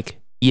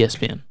 like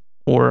ESPN.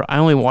 Or I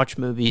only watch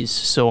movies,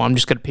 so I'm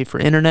just going to pay for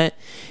internet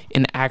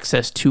and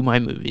access to my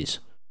movies.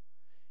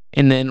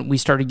 And then we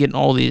started getting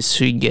all these,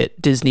 so you can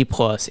get Disney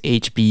Plus,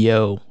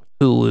 HBO,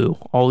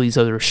 Hulu, all these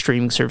other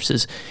streaming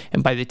services.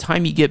 And by the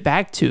time you get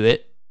back to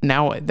it,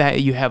 now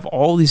that you have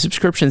all these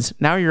subscriptions,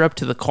 now you're up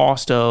to the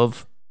cost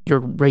of your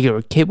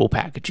regular cable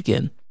package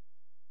again.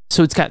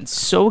 So it's gotten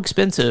so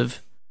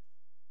expensive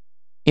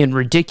and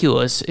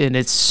ridiculous, and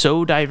it's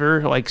so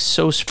diverse, like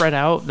so spread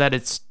out that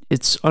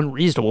it's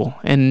unreasonable.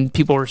 And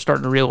people are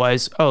starting to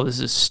realize, oh,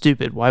 this is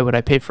stupid. Why would I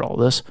pay for all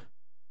this?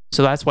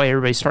 So that's why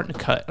everybody's starting to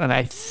cut. And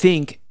I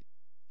think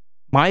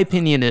my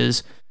opinion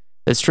is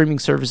that streaming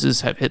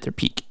services have hit their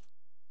peak.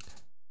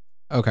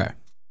 Okay.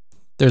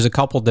 There's a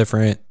couple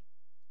different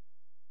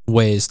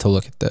ways to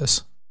look at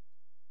this.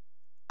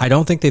 I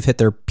don't think they've hit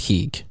their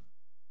peak.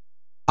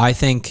 I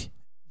think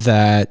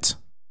that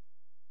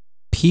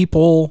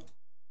people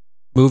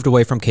moved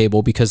away from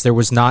cable because there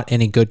was not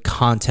any good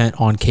content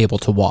on cable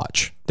to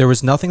watch. There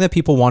was nothing that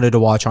people wanted to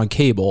watch on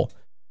cable.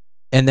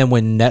 And then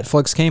when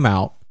Netflix came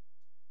out,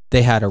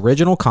 they had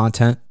original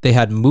content, they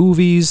had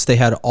movies, they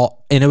had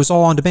all, and it was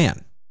all on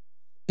demand.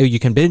 You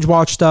can binge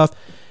watch stuff.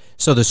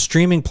 So the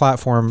streaming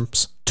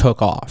platforms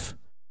took off.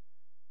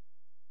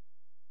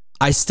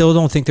 I still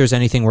don't think there's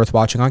anything worth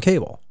watching on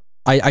cable.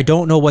 I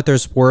don't know what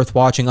there's worth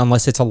watching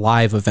unless it's a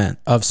live event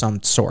of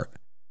some sort.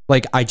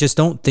 Like, I just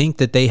don't think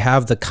that they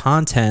have the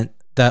content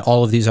that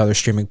all of these other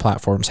streaming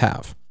platforms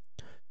have.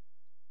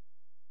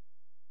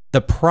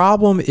 The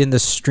problem in the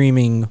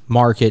streaming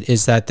market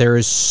is that there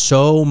is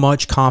so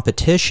much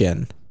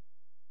competition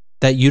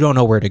that you don't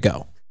know where to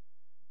go.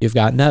 You've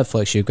got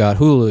Netflix, you've got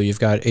Hulu, you've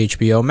got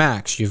HBO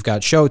Max, you've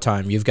got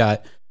Showtime, you've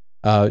got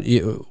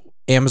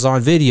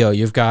Amazon Video,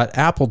 you've got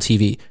Apple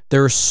TV.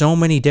 There are so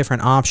many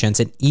different options,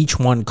 and each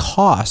one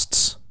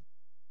costs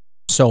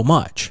so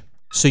much.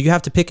 So you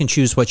have to pick and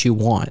choose what you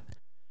want.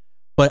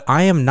 But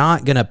I am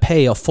not going to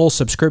pay a full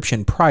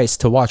subscription price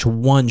to watch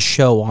one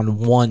show on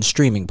one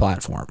streaming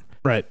platform.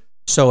 Right.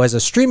 So as a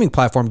streaming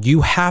platform,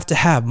 you have to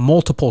have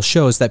multiple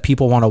shows that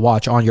people want to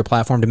watch on your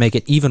platform to make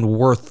it even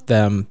worth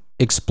them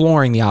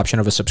exploring the option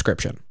of a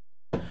subscription.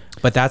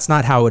 But that's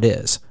not how it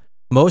is.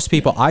 Most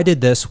people, I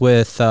did this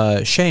with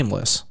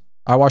Shameless.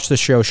 I watched the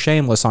show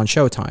Shameless on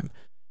Showtime.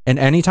 And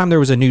anytime there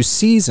was a new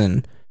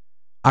season,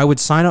 I would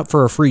sign up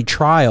for a free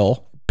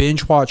trial,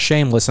 binge watch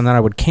Shameless, and then I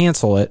would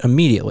cancel it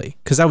immediately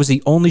because that was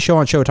the only show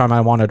on Showtime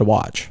I wanted to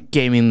watch.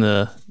 Gaming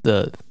the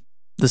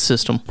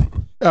system.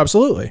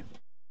 Absolutely.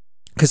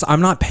 Because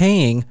I'm not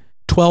paying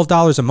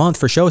 $12 a month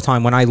for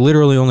Showtime when I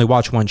literally only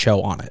watch one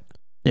show on it.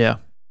 Yeah.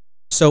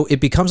 So it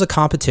becomes a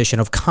competition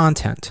of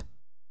content.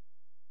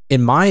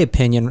 In my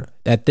opinion,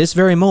 at this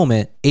very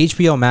moment,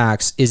 HBO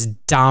Max is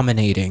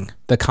dominating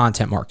the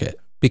content market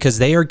because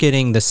they are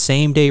getting the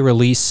same day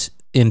release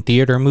in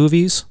theater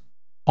movies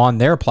on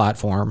their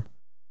platform.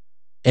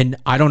 And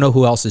I don't know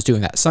who else is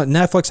doing that. So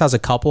Netflix has a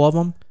couple of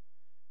them,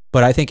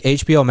 but I think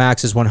HBO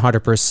Max is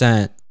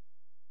 100%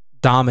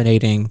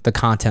 dominating the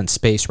content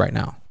space right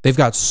now. They've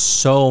got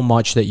so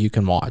much that you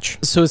can watch.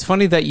 So it's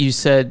funny that you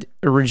said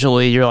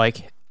originally, you're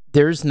like,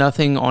 there's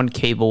nothing on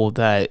cable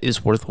that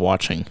is worth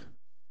watching.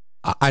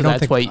 I don't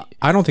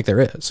think there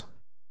is.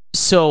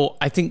 So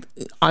I think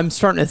I'm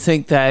starting to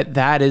think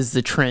that is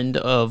the trend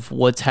of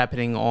what's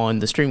happening on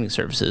the streaming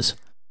services,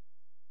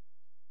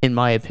 in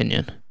my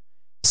opinion.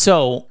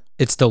 So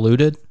it's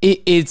diluted.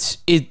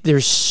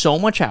 There's so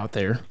much out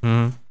there,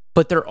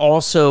 but they're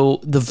also,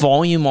 the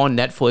volume on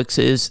Netflix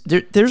is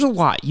there's a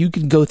lot you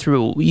could go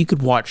through. You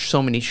could watch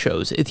so many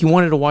shows. If you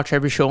wanted to watch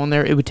every show on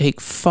there, it would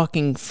take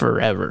fucking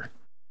forever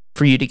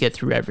for you to get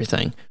through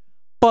everything.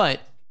 But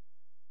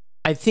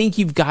I think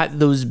you've got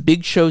those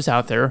big shows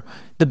out there.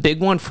 The big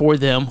one for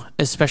them,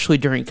 especially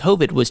during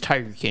COVID, was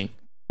Tiger King.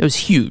 It was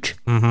huge.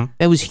 Mm-hmm.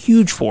 That was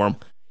huge for them.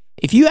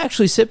 If you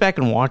actually sit back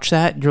and watch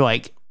that, you're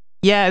like,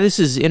 yeah, this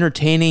is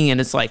entertaining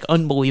and it's like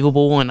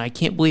unbelievable and I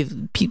can't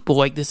believe people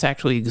like this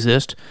actually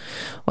exist.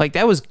 Like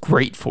that was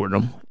great for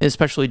them,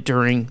 especially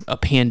during a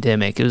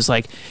pandemic. It was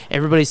like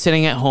everybody's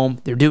sitting at home,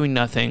 they're doing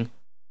nothing.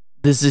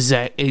 This is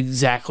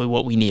exactly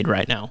what we need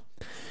right now.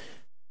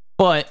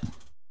 But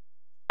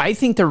I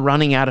think they're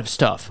running out of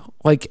stuff.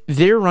 Like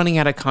they're running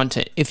out of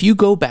content. If you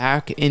go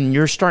back and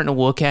you're starting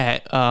to look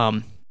at,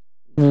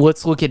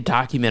 let's look at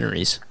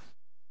documentaries.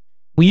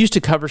 We used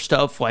to cover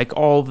stuff like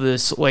all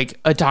this, like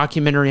a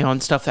documentary on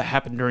stuff that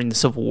happened during the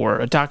Civil War,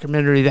 a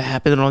documentary that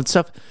happened on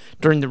stuff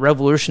during the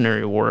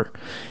Revolutionary War.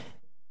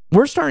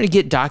 We're starting to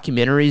get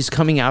documentaries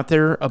coming out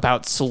there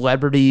about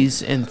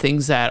celebrities and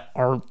things that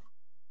are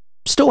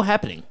still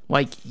happening.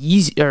 Like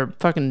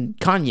fucking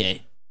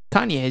Kanye.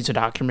 Kanye has a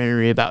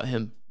documentary about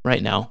him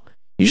right now.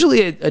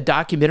 Usually a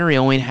documentary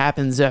only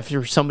happens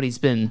after somebody's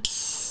been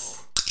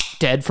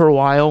dead for a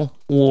while,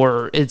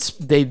 or it's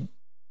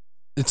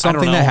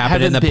something that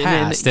happened in the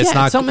past.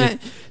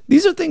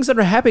 These are things that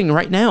are happening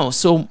right now.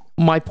 So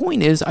my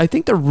point is, I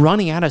think they're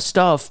running out of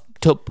stuff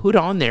to put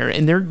on there,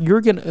 and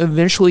you're going to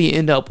eventually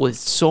end up with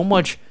so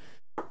much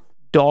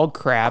dog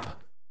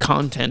crap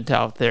content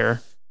out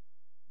there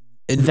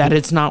that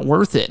it's not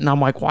worth it. And I'm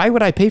like, why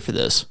would I pay for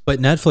this? But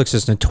Netflix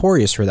is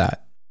notorious for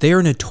that. They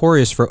are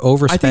notorious for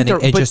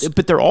overspending.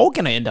 But they're all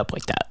going to end up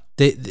like that.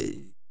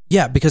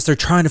 Yeah, because they're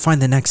trying to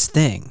find the next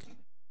thing.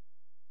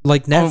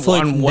 Like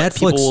Netflix, on what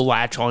people will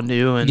latch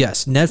onto. And,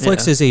 yes,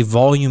 Netflix is a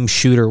volume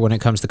shooter when it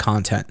comes to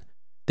content.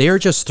 They are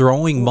just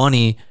throwing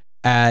money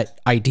at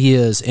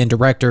ideas and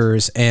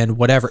directors and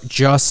whatever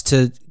just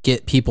to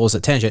get people's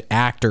attention.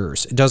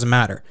 Actors, it doesn't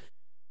matter.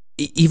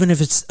 Even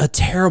if it's a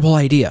terrible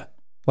idea,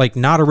 like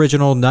not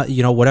original, not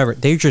whatever.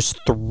 They just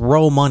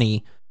throw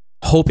money,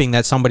 hoping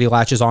that somebody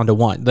latches onto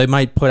one. They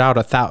might put out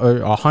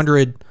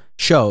 100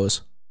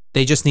 shows.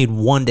 They just need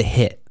one to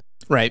hit,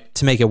 right,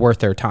 to make it worth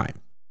their time.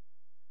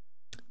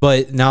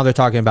 But now they're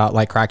talking about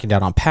like cracking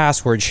down on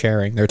password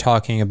sharing. They're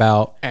talking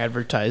about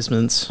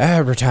advertisements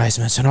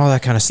and all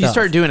that kind of stuff. If you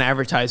start doing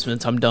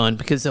advertisements, I'm done,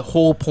 because the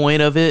whole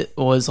point of it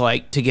was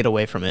like to get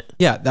away from it.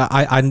 Yeah,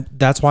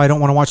 that's why I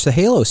don't want to watch the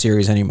Halo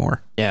series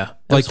anymore. Yeah,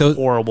 that's like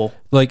horrible.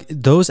 Like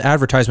those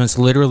advertisements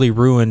literally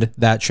ruined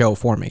that show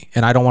for me,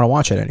 and I don't want to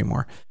watch it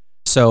anymore.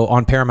 So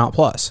on Paramount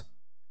Plus,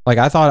 like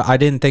I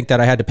didn't think that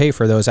I had to pay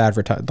for those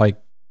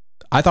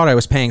I thought I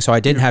was paying, so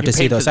I didn't have to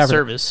see those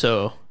service.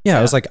 So yeah,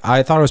 I was like,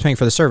 I thought I was paying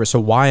for the service. So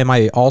why am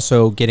I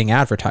also getting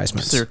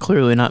advertisements? They're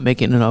clearly not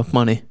making enough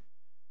money.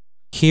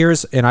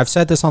 And I've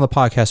said this on the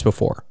podcast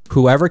before,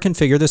 whoever can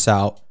figure this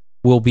out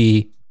will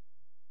be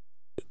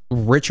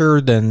richer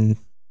than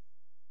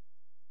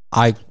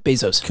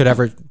Bezos could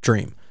ever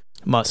dream.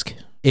 Musk.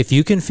 If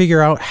you can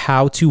figure out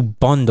how to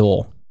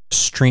bundle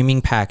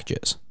streaming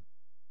packages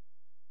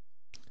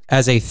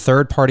as a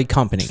third-party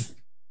company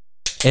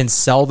and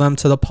sell them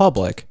to the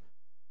public.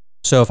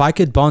 So if I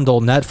could bundle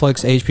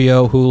Netflix,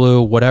 HBO,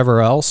 Hulu,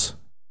 whatever else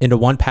into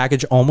one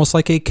package, almost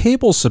like a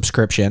cable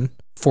subscription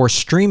for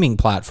streaming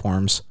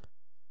platforms,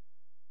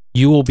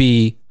 you will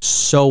be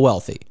so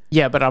wealthy.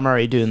 Yeah, but I'm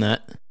already doing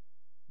that.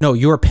 No,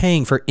 you are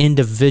paying for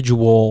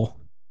individual.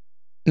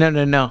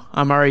 No.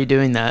 I'm already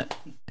doing that.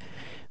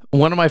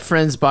 One of my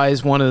friends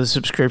buys one of the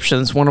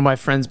subscriptions. One of my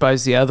friends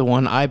buys the other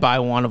one. I buy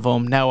one of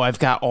them. Now I've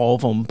got all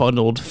of them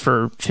bundled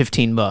for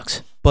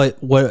 $15. But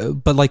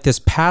like this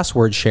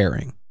password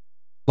sharing,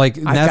 like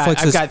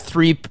I've got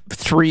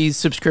three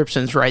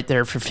subscriptions right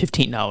there for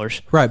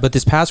 $15. Right, but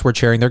this password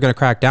sharing, they're going to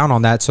crack down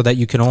on that so that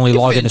you can only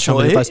log into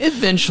somebody's device.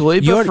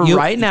 Eventually, but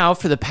right now,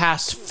 for the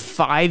past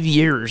 5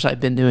 years, I've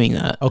been doing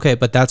that. Okay,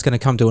 but that's going to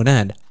come to an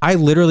end. I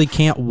literally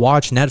can't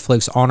watch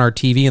Netflix on our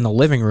TV in the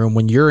living room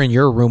when you're in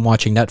your room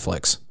watching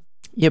Netflix.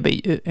 Yeah, but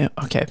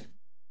okay.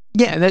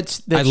 Yeah,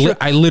 that's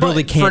I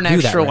literally can't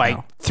do that right like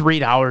now.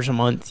 $3 a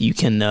month, you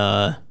can.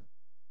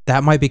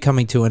 That might be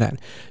coming to an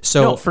end.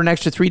 So no, for an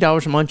extra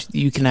 $3 a month,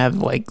 you can have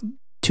like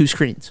 2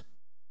 screens.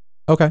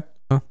 Okay.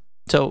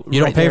 So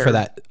you don't pay for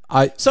that.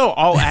 So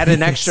I'll add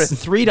an extra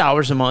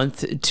 $3 a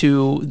month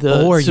to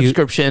the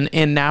subscription,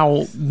 and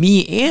now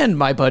me and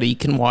my buddy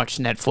can watch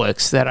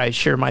Netflix that I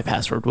share my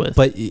password with.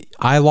 But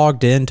I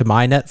logged into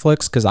my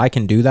Netflix because I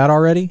can do that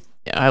already.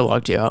 Yeah, I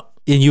logged you out.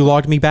 And you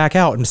logged me back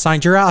out and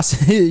signed your ass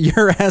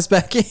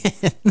back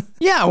in.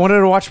 Yeah, I wanted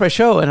to watch my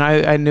show, and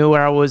I knew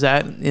where I was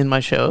at in my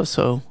show.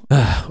 So,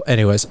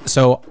 anyways,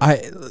 so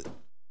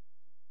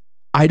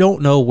I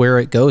don't know where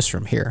it goes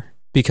from here,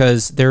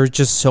 because there are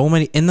just so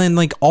many, and then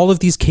like all of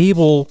these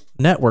cable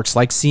networks,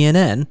 like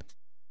CNN,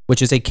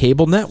 which is a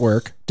cable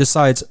network,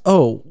 decides,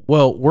 oh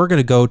well, we're going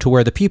to go to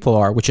where the people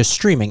are, which is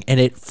streaming,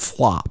 and it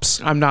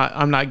flops. I'm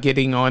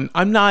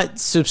not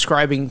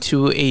subscribing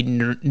to a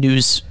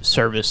news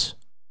service.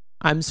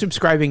 I'm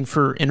subscribing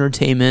for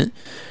entertainment.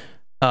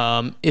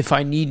 If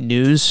I need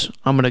news,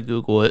 I'm going to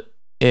Google it,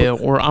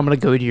 or I'm going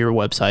to go to your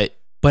website.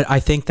 But I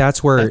think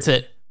that's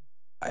it.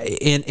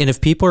 And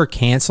if people are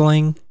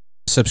canceling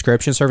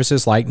subscription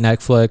services like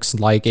Netflix,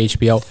 like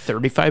HBO,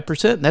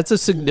 35%, that's a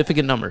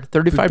significant number.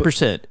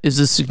 35% is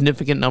a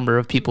significant number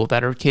of people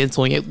that are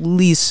canceling at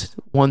least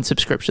one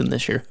subscription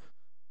this year.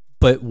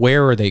 But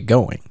where are they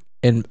going?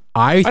 And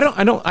I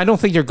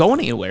don't think they're going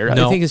anywhere.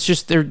 No. I think it's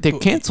just they're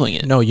canceling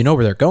it. No, you know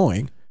where they're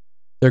going.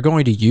 They're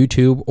going to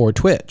YouTube or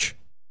Twitch.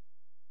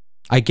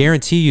 I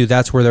guarantee you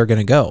that's where they're going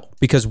to go,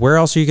 because where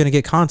else are you going to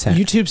get content?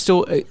 YouTube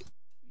still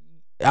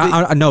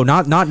no,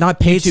 not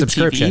paid YouTube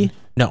subscription. TV?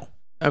 No.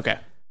 Okay.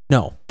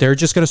 No, they're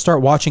just going to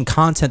start watching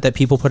content that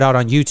people put out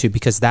on YouTube,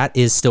 because that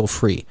is still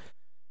free.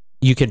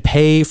 You can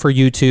pay for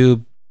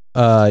YouTube.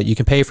 You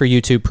can pay for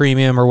YouTube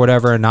Premium or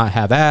whatever and not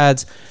have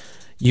ads.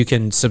 You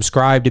can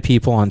subscribe to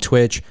people on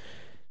Twitch.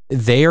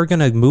 They are going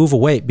to move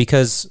away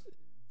because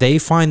they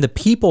find the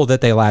people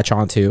that they latch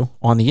onto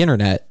on the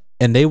internet,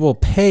 and they will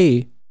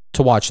pay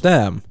to watch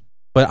them.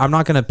 But I'm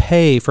not going to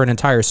pay for an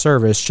entire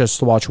service just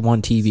to watch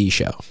one TV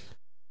show.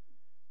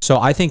 So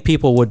I think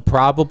people would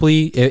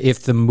probably,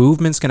 if the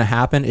movement's going to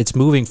happen, it's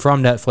moving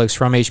from Netflix,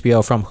 from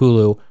HBO, from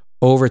Hulu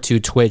over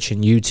to Twitch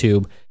and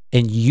YouTube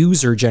and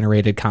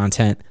user-generated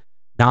content,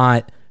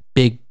 not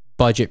big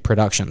budget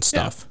production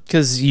stuff.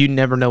 Because you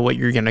never know what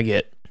you're going to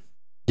get.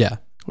 Yeah.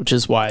 Which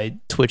is why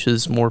Twitch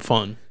is more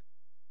fun.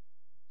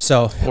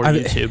 So, or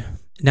YouTube.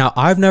 Now,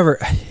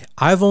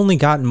 I've only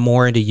gotten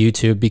more into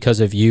YouTube because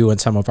of you and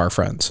some of our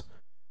friends.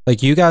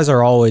 Like, you guys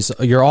are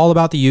you're all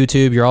about the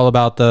YouTube, you're all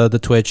about the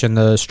Twitch and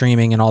the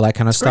streaming and all that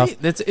kind of stuff.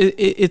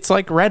 It's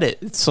like Reddit.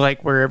 It's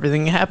like where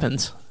everything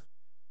happens.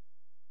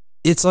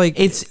 It's like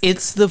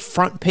it's the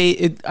front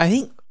page. I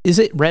think, is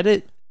it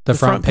Reddit? The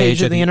front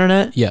page of the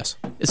internet? Yes.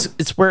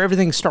 It's where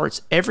everything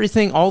starts.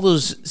 Everything, all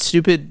those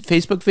stupid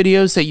Facebook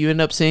videos that you end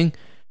up seeing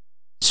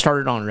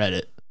started on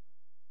Reddit.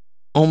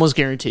 Almost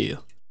guarantee you.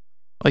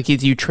 Like,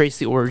 you trace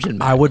the origin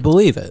back. I would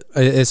believe it.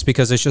 It's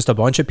because it's just a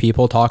bunch of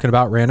people talking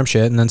about random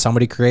shit, and then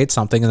somebody creates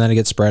something, and then it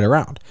gets spread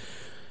around.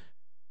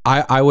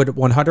 I would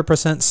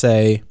 100%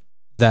 say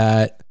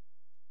that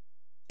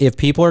if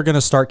people are going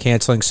to start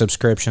canceling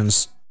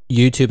subscriptions,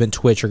 YouTube and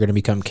Twitch are going to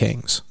become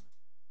kings.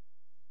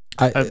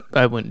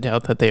 I wouldn't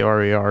doubt that they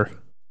already are.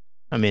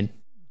 I mean,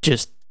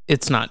 just,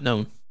 it's not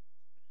known.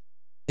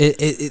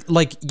 It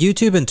like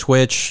YouTube and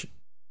Twitch,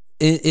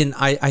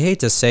 I hate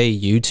to say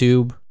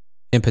YouTube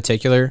in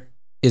particular,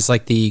 is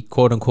like the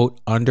quote unquote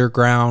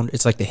underground.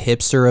 It's like the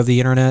hipster of the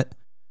internet,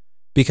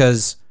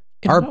 because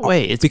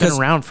it's been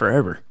around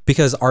forever.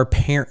 Because our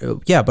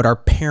but our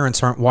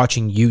parents aren't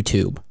watching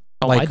YouTube.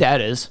 Oh, my dad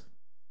is.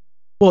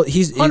 Well,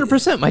 he's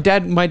 100%. My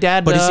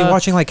dad. But is he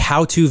watching like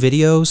how-to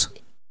videos?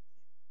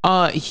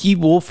 He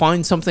will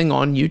find something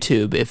on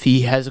YouTube if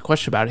he has a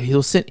question about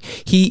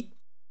it.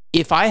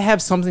 If I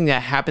have something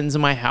that happens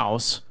in my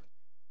house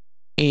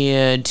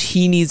and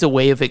he needs a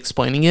way of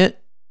explaining it,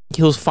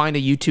 he'll find a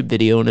YouTube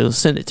video and he'll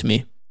send it to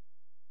me.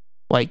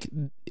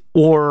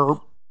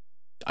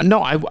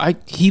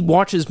 He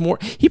watches more.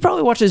 He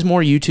probably watches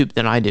more YouTube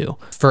than I do.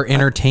 For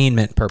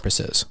entertainment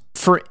purposes.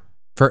 For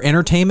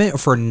entertainment or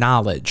for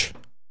knowledge?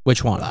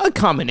 Which one? A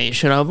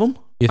combination of them.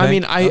 I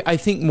mean, I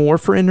think more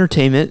for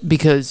entertainment,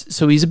 because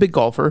he's a big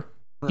golfer.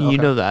 Okay. You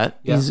know that.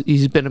 Yeah.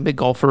 He's been a big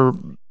golfer,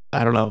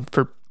 I don't know,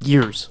 for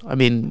years. I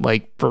mean,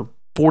 like for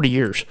 40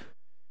 years.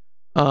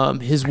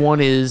 His one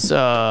is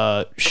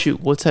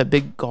what's that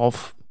big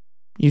golf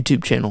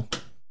YouTube channel?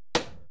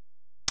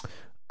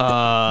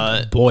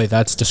 Boy,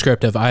 that's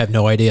descriptive. I have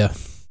no idea.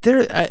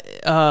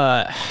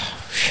 Okay,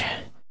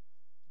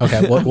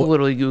 I'm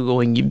literally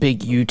googling big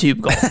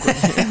YouTube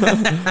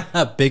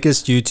golfers.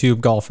 Biggest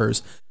YouTube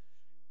golfers.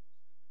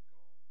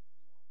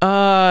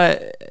 I'll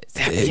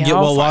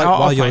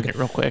find it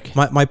real quick.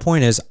 My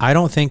point is, I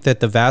don't think that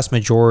the vast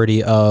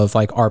majority of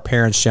like our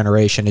parents'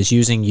 generation is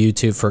using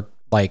YouTube for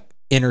like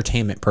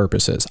entertainment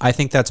purposes. I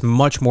think that's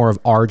much more of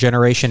our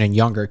generation and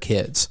younger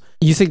kids.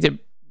 You think that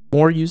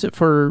more use it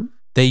for?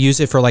 They use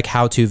it for like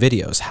how-to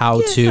videos,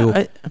 how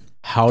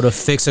to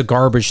fix a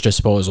garbage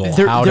disposal.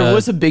 There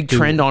was a big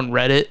trend on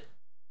Reddit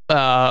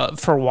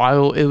for a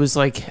while. It was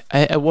like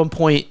at one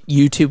point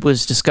YouTube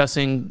was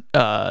discussing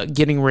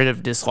getting rid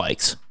of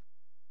dislikes.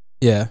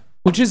 Yeah,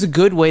 which is a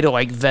good way to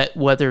like vet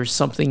whether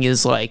something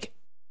is like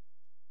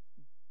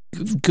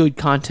good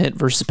content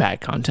versus bad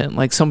content.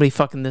 Like somebody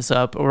fucking this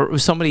up, or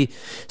somebody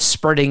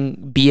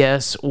spreading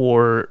BS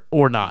or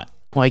not.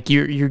 Like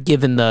you're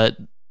given the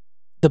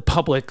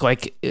public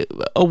like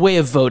a way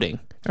of voting,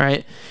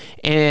 right?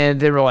 And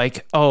they were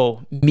like,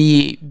 "Oh,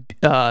 me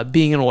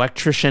being an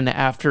electrician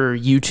after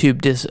YouTube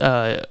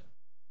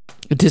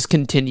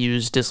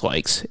discontinues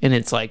dislikes," and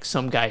it's like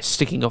some guy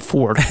sticking a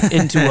fork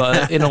into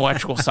an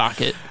electrical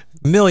socket.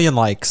 1 million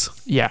likes.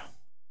 Yeah,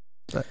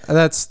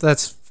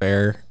 that's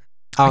fair.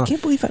 I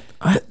can't believe it.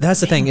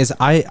 That's the thing is,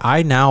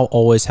 I now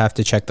always have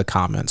to check the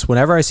comments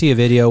whenever I see a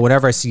video,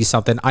 whenever I see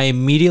something. I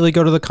immediately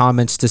go to the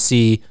comments to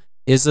see,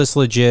 is this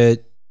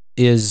legit?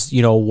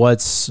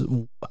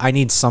 I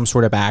need some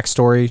sort of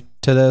backstory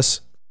to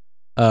this.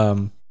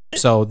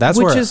 So that's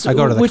I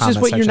go to the comments which is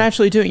what section. you're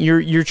naturally doing.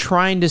 You're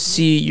trying to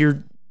see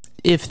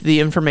if the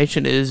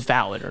information is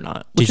valid or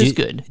not, which is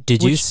good.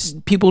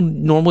 People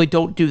normally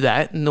don't do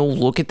that, and they'll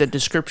look at the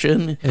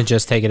description and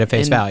just take it at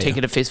face value. Take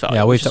it at face value.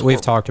 Yeah,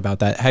 we've talked about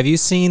that. Have you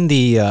seen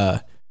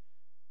the?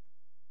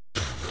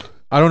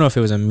 I don't know if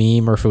it was a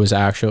meme or if it was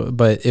actual,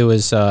 but it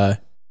was the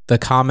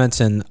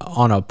comments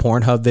on a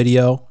Pornhub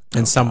video,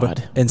 and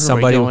somebody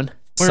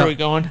Where are we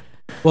going?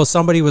 Well,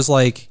 somebody was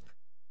like,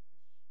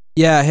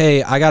 "Yeah,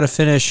 hey, I gotta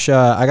finish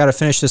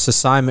this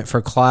assignment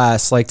for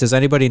class. Like, does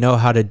anybody know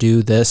how to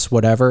do this,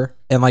 whatever?"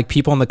 And like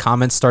people in the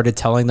comments started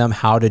telling them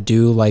how to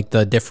do like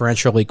the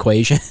differential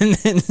equation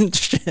and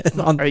shit.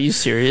 Are you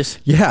serious?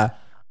 Yeah.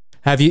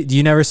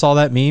 You never saw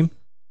that meme?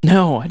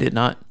 No, I did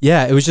not.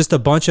 Yeah, it was just a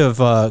bunch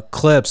of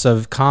clips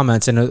of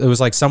comments, and it was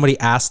like somebody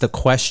asked a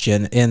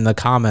question in the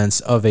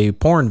comments of a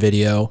porn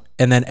video,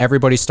 and then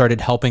everybody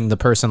started helping the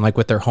person like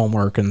with their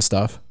homework and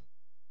stuff.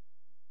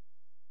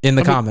 In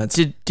the comments.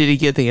 Did he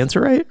get the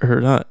answer right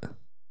or not?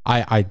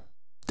 I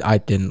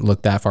didn't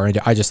look that far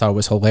into it. I just thought it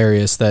was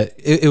hilarious that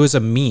it was a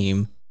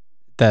meme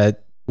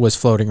that was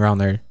floating around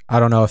there. I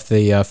don't know if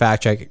the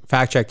fact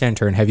check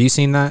intern. Have you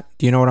seen that?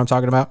 Do you know what I'm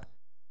talking about?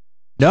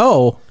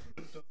 No.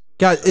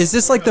 God, is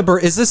this like the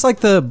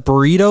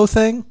burrito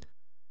thing?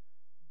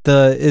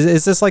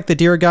 Is this like the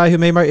dear guy who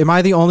made am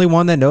I the only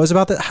one that knows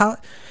about that? How,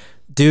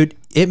 dude,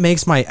 it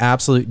makes my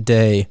absolute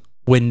day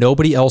when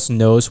nobody else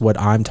knows what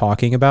I'm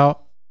talking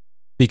about,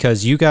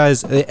 because you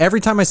guys,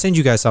 every time I send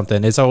you guys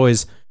something, it's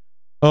always,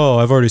 oh,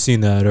 I've already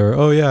seen that, or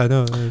oh yeah,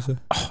 no.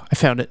 Oh, I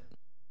found it.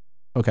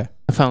 Okay.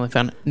 I finally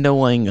found it. No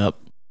laying up.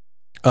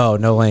 Oh,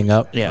 no laying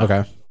up? Yeah.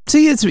 Okay.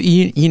 See, it's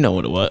you know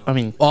what it was. I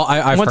mean, well,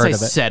 I've once heard I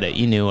of it. said it,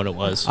 you knew what it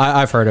was.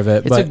 I've heard of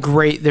it. It's a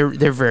great. They're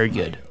very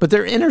good, but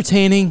they're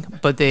entertaining.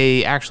 But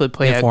they actually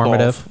play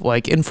informative, at golf,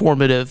 like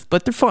informative.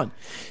 But they're fun.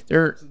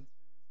 They're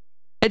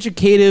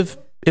educative,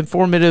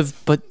 informative,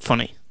 but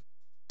funny.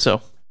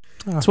 So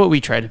that's what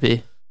we try to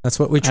be. That's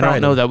what we try. I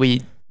don't know that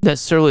we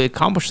necessarily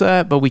accomplish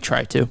that, but we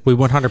try to. We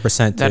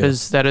 100% do.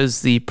 That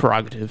is the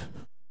prerogative.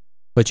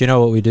 But you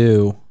know what we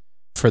do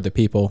for the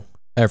people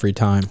every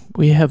time?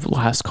 We have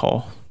last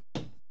call.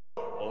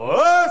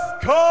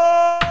 Last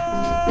call!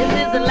 This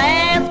is the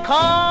last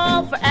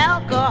call for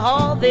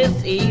alcohol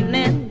this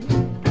evening.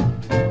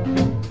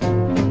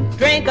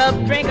 Drink up,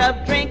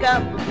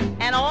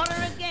 and order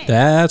again.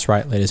 That's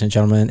right, ladies and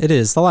gentlemen. It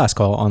is the last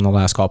call on the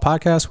Last Call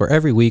podcast, where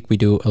every week we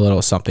do a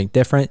little something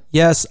different.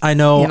 Yes, I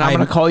know. And I'm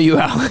going to call you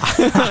out.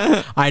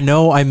 I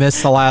know I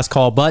missed the last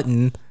call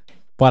button,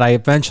 but I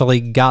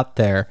eventually got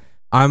there.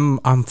 I'm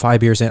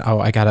 5 years in. Oh,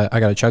 I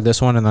gotta chug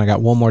this one, and then I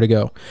got one more to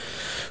go.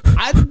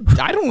 I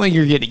don't think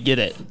you're gonna get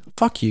it.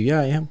 Fuck you. Yeah,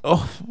 I am.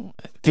 Oh,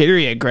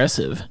 very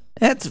aggressive.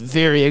 That's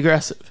very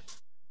aggressive.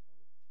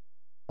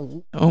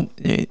 Oh, I'm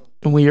gonna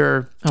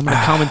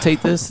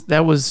commentate this.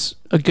 That was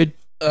a good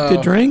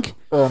drink.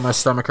 Oh, my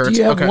stomach hurts. Do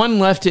you have one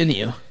left in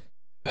you?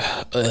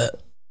 I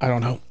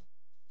don't know.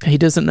 He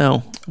doesn't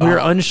know. We're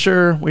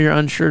unsure. We are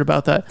unsure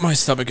about that. My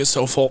stomach is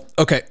so full.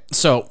 Okay,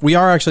 so we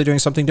are actually doing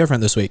something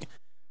different this week.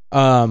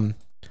 I'm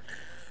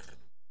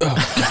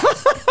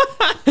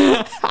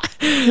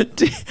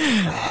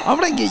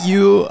gonna get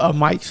you a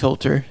mic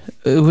filter.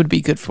 It would be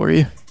good for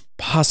you.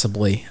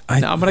 Possibly.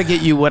 I'm gonna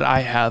get you what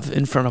I have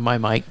in front of my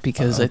mic,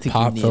 because I think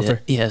pop you need filter.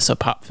 it. Yes, a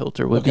pop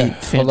filter would be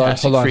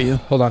fantastic for you.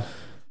 Hold on.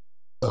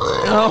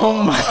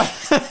 Oh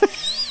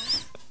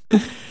my!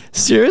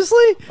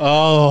 Seriously?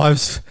 Oh,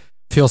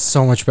 feel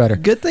so much better.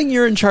 Good thing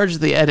you're in charge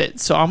of the edit,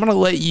 so I'm gonna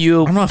let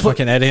you. I'm not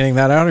fucking editing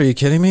that out. Are you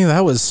kidding me?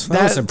 That was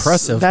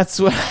impressive. That's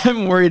what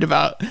I'm worried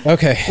about.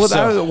 Okay. What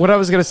I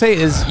was gonna say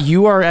is,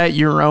 you are at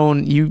your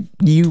own. You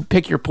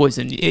pick your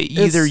poison.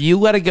 Either you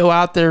let it go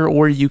out there,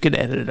 or you can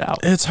edit it out.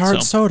 It's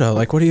hard soda.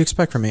 Like, what do you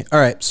expect from me? All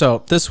right.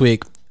 So this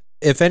week,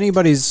 if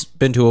anybody's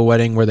been to a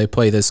wedding where they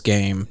play this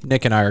game,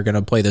 Nick and I are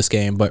gonna play this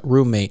game, but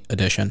roommate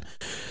edition.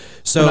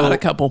 So not a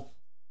couple.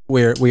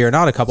 We are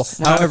not a couple.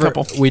 However,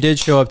 we did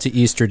show up to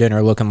Easter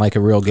dinner looking like a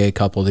real gay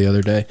couple the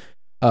other day.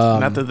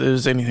 Not that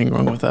there's anything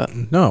wrong with that.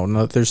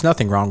 No, there's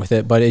nothing wrong with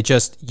it. But it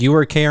just, you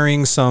were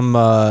carrying some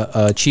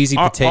cheesy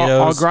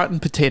potatoes. Au gratin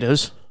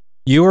potatoes.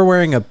 You were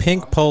wearing a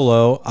pink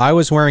polo. I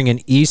was wearing an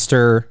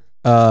Easter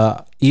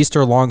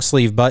long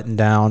sleeve button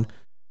down.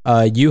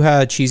 You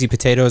had cheesy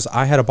potatoes.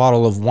 I had a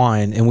bottle of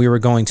wine, and we were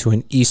going to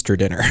an Easter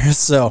dinner.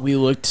 So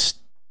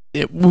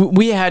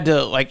we had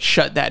to like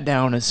shut that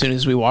down as soon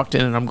as we walked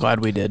in, and I'm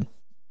glad we did.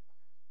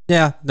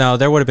 Yeah, no,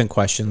 there would have been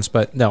questions,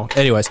 but no.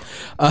 Anyways,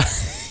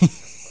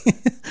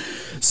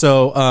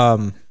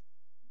 so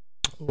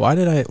why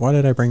did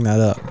I bring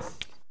that up?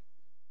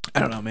 I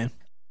don't know, man.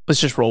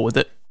 Let's just roll with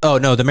it. Oh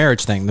no, the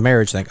marriage thing.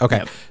 Okay.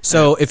 Yep.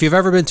 So if you've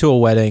ever been to a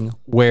wedding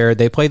where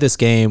they play this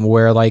game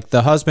where like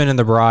the husband and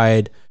the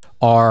bride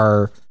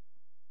are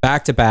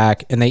back to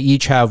back, and they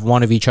each have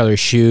one of each other's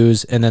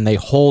shoes, and then they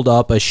hold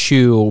up a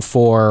shoe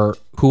for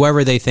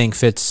whoever they think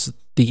fits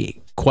the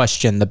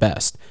question the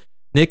best.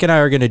 Nick and I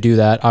are going to do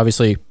that,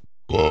 obviously.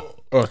 Oh,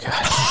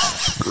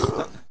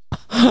 God.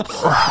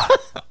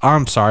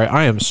 I'm sorry.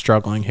 I am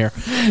struggling here.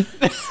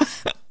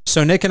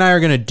 So Nick and I are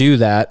going to do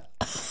that.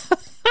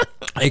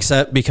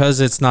 Except because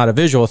it's not a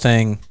visual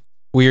thing,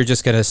 we are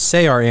just going to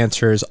say our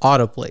answers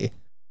audibly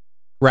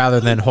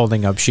rather than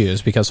holding up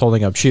shoes, because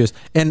holding up shoes.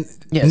 And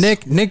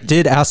yes. Nick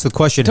did ask the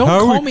question. Don't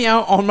call me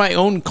out on my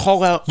own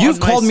call out. You've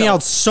called me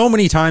out so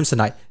many times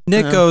tonight.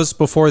 Nick goes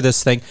before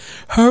this thing,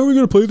 how are we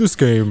going to play this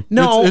game?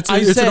 No, it's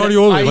an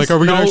audio only. Like, are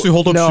we going to actually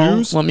hold up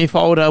shoes? Let me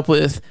follow it up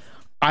with,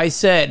 I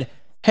said,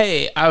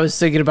 hey, I was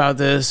thinking about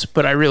this,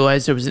 but I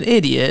realized I was an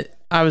idiot.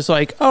 I was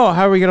like, oh,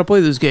 how are we going to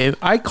play this game?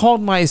 I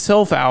called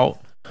myself out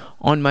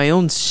on my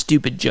own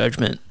stupid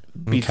judgment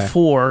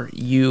before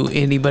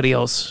anybody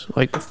else,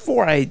 like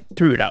before I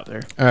threw it out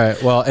there. All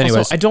right. Well, anyways.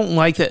 Also, I don't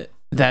like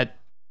that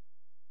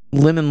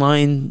lemon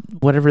lime,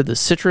 whatever the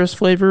citrus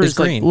flavor is,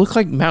 green. Look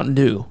like Mountain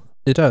Dew.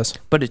 It does.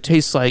 But it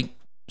tastes like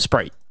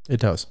Sprite. It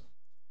does.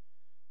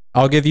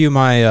 I'll give you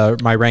my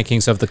my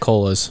rankings of the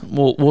colas.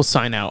 We'll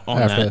sign out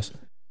on after this.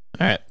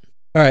 All right.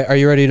 All right. Are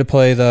you ready to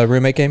play the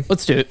roommate game?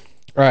 Let's do it.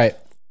 All right.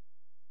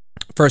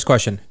 First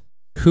question.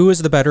 Who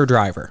is the better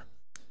driver?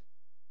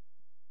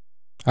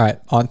 All right.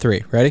 On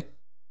 3. Ready?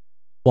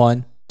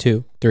 1,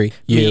 2, 3.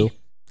 You. Me.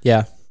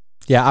 Yeah.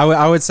 Yeah.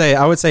 I would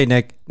say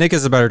Nick. Nick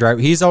is the better driver.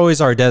 He's always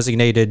our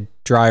designated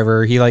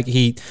driver.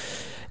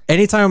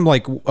 Anytime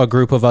like a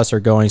group of us are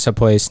going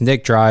someplace,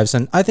 Nick drives,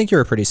 and I think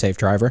you're a pretty safe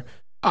driver.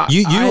 I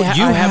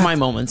have my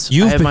moments.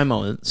 I have my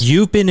moments.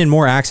 You've been in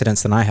more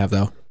accidents than I have,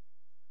 though.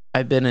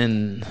 I've been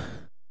in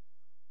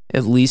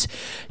at least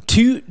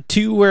two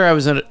where I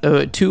was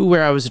a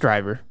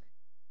driver,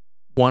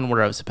 one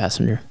where I was a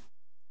passenger.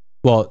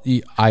 Well,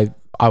 I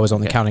was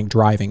only counting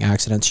driving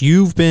accidents.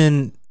 You've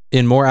been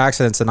in more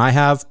accidents than I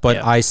have, but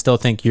I still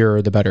think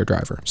you're the better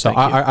driver. So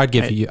I'd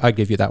give you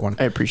that one.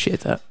 I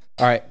appreciate that.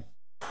 All right.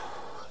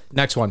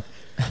 Next one.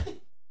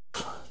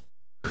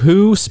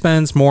 Who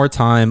spends more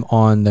time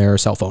on their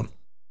cell phone?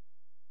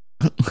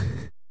 All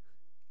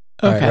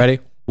right, ready?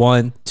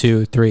 1,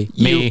 2, 3.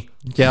 You. Me.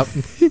 Yep.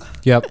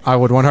 I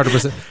would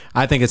 100%.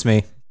 I think it's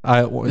me.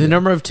 The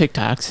number of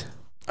TikToks.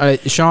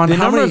 Sean, the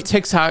number of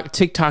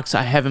TikToks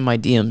I have in my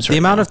DMs. The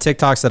amount of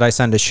TikToks that I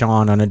send to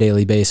Sean on a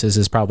daily basis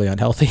is probably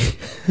unhealthy.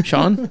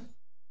 Sean,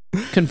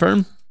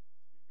 confirm.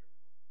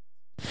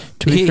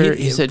 To be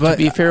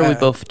fair, we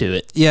both do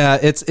it. Yeah,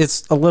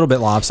 it's a little bit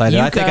lopsided.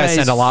 I think I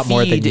send a lot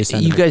more than you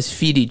send. You guys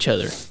feed each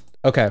other.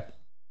 Okay.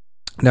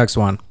 Next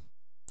one.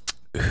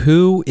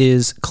 Who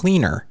is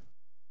cleaner?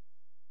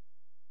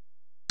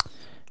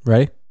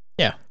 Ready?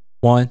 Yeah.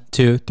 1,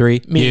 2,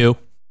 3. Me. You.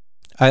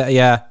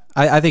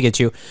 I think it's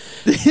you.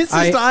 This is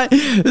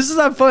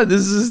not fun.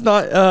 This is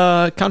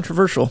not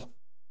controversial.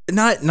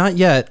 Not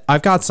yet.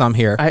 I've got some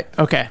here.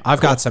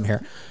 I've got some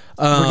here.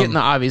 We're getting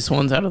the obvious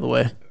ones out of the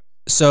way.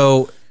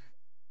 So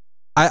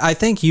I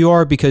think you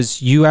are,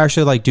 because you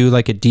actually like do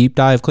like a deep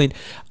dive clean.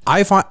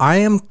 I find I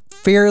am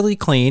fairly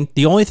clean.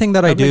 The only thing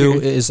that I do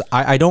is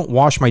I don't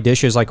wash my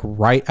dishes like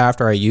right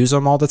after I use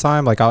them all the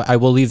time. Like I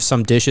will leave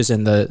some dishes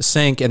in the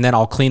sink and then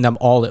I'll clean them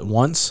all at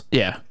once.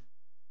 Yeah.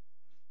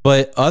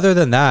 But other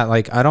than that,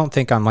 like I don't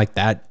think I'm like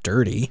that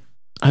dirty.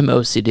 I'm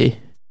OCD.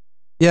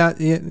 Yeah.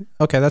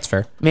 Okay, that's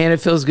fair. Man,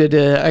 it feels good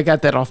I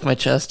got that off my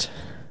chest.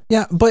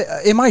 Yeah, but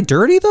am I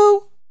dirty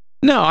though?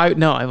 No,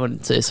 I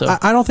wouldn't say so.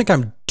 I don't think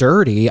I'm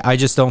dirty. I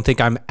just don't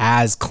think I'm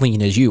as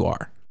clean as you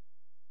are.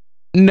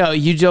 No,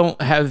 you don't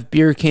have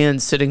beer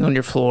cans sitting on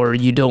your floor.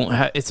 You don't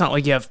have. It's not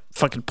like you have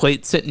fucking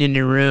plates sitting in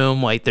your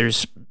room. Like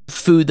there's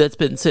food that's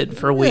been sitting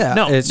for a week.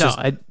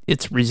 Yeah,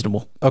 it's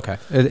reasonable. Okay,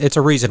 it's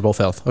a reasonable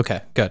filth.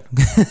 Okay, good.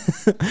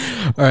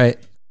 All right,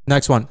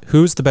 next one.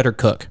 Who's the better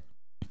cook?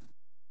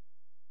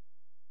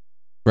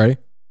 Ready?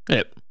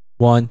 Yep.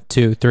 1,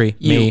 2, 3.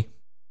 You. Me.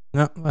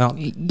 No, well,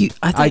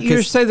 I thought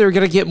you said they were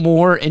going to get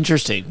more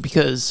interesting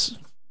because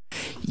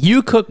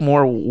you cook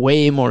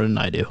way more than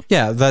I do.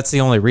 Yeah, that's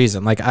the only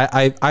reason. Like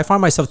I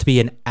find myself to be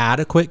an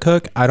adequate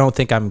cook. I don't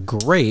think I'm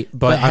great,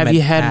 but have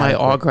you had my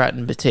au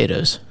gratin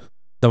potatoes?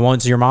 The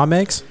ones your mom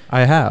makes?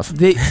 I have.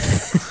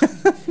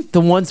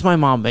 The ones my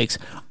mom makes.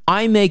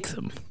 I make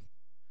them.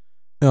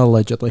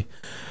 Allegedly.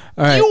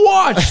 All right.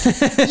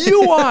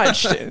 You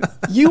watched.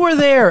 You were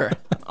there.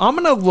 I'm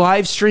going to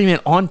live stream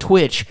it on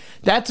Twitch.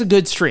 That's a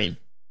good stream.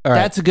 All right.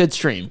 That's a good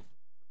stream.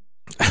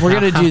 We're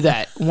going to do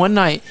that one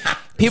night.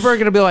 People are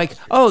going to be like,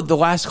 oh, the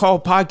Last Call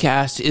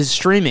podcast is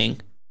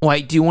streaming.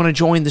 Like, do you want to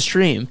join the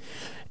stream?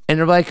 And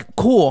they're like,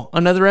 cool,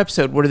 another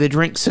episode where they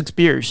drink 6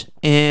 beers.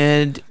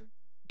 And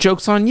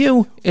joke's on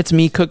you, it's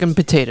me cooking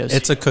potatoes.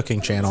 It's a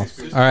cooking channel.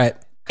 All right.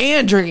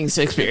 And drinking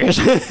 6 beers.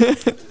 All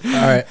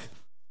right.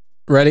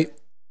 Ready?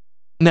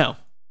 No.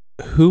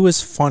 Who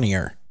is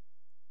funnier?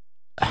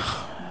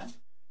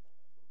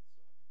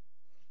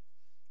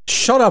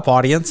 Shut up,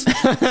 audience. All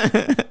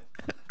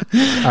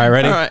right,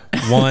 ready? All right.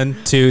 1,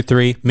 2,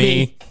 3.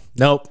 Me.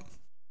 Nope.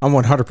 I'm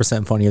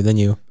 100% funnier than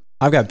you.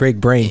 I've got big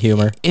brain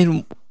humor.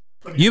 In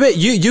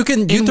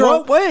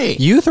what way?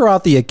 You throw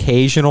out the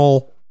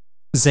occasional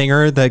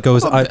zinger that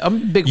goes.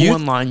 I'm a big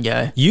one-line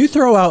guy. You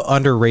throw out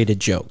underrated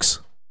jokes.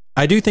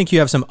 I do think you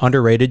have some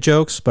underrated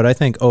jokes, but I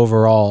think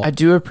overall, I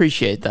do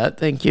appreciate that.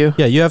 Thank you.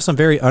 Yeah, you have some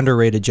very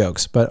underrated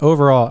jokes, but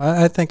overall,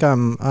 I think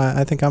I'm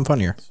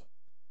funnier.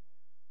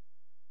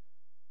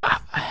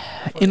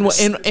 In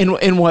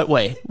what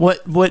way?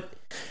 What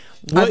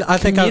I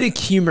think comedic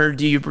humor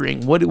do you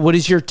bring? What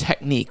is your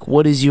technique?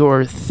 What is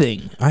your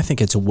thing? I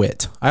think it's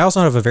wit. I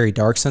also have a very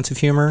dark sense of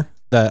humor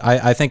that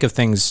I think of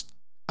things.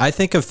 I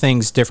think of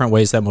things different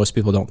ways that most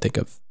people don't think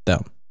of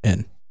them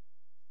in.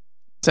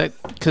 Is that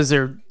because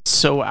they're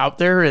so out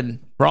there and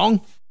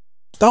wrong?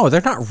 No,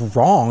 they're not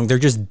wrong. They're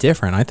just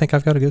different. I think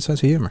I've got a good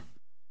sense of humor.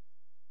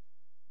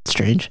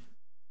 Strange.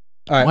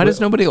 All right, why does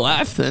nobody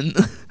laugh then?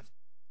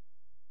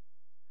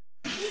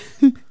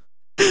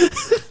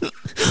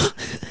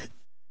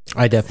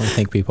 I definitely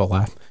think people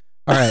laugh.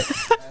 All right.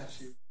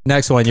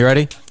 Next one. You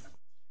ready?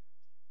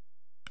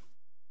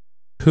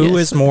 Who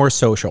is more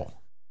social?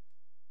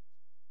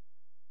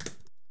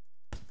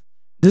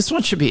 This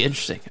one should be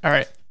interesting. All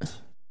right.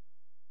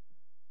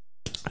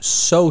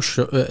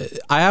 Social.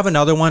 I have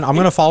another one. I'm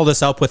going to follow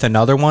this up with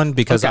another one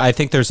because I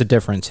think there's a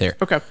difference here.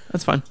 Okay.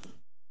 That's fine.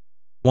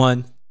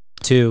 1,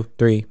 2,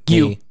 3.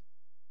 You. Me.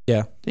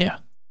 Yeah. Yeah.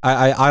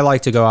 I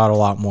like to go out a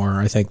lot more,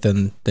 I think,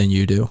 than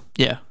you do.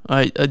 Yeah.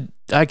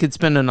 I could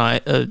spend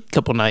a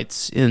couple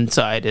nights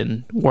inside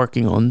and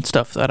working on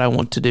stuff that I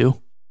want to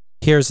do.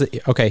 Here's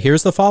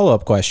the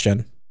follow-up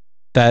question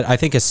that I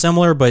think is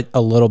similar but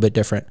a little bit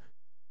different.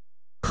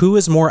 Who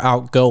is more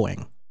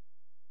outgoing?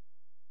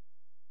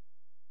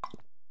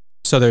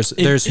 So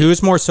there's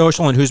who's more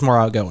social and who's more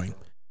outgoing.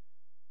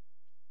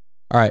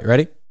 All right,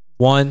 ready?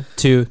 1,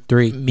 2,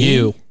 3. Me?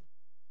 You.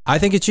 I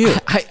think it's you.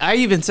 I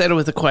even said it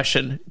with a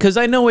question because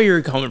I know where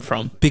you're coming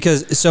from.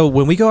 Because so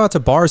when we go out to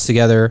bars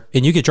together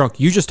and you get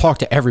drunk, you just talk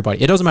to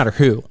everybody. It doesn't matter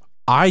who.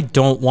 I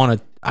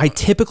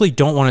typically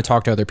don't want to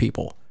talk to other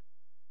people.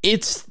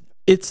 It's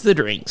the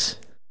drinks.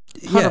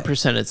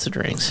 100% it's the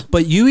drinks.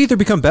 But you either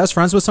become best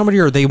friends with somebody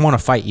or they want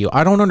to fight you.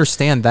 I don't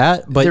understand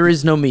that. But there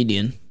is no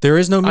median. There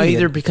is no median. I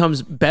either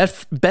becomes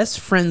best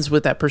friends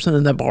with that person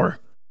in that bar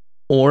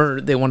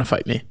or they want to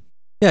fight me.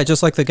 Yeah,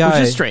 just like the guy.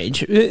 Which is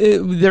strange.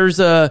 There's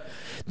a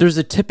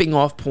tipping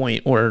off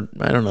point where,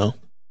 I don't know,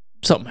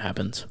 something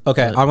happens.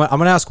 Okay, I'm going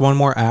to ask one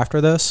more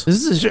after this.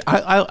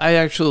 I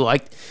actually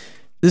like,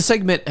 this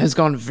segment has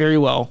gone very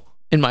well,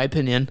 in my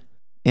opinion.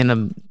 And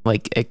I'm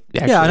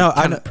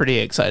I'm pretty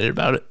excited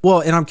about it. Well,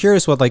 and I'm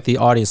curious what like the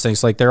audience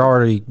thinks. Like they're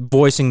already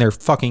voicing their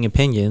fucking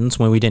opinions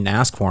when we didn't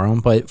ask for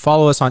them. But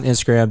follow us on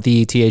Instagram,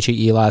 the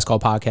THEE Last Call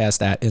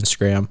Podcast at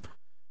Instagram.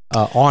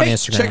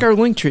 Instagram. Check our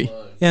link tree.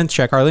 And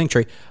check our link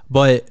tree.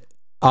 But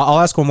I'll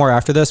ask one more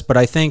after this. But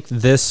I think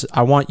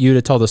I want you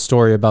to tell the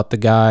story about the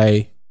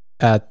guy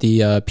at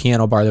the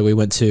piano bar that we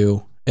went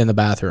to in the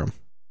bathroom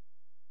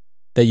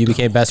that you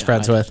became best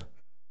friends with.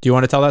 Do you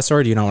want to tell that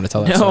story? Or do you not want to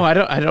tell that story? No,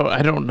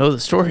 I don't know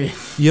the story.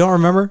 You don't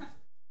remember?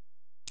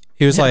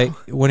 He was like,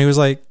 when he was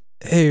like,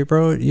 hey,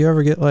 bro, you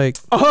ever get like...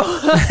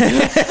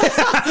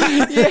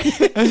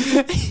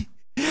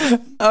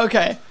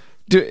 Okay.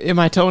 Am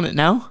I telling it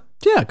now?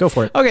 Yeah, go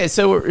for it. Okay,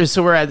 so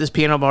we're at this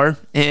piano bar,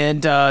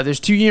 and there's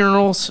 2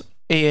 urinals,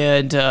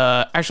 and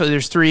actually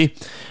there's 3.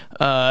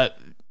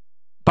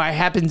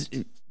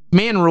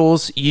 Man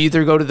rules, you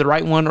either go to the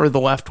right one or the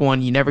left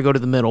one. You never go to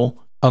the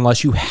middle.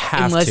 Unless you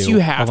have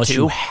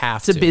to.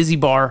 It's a busy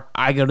bar.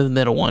 I go to the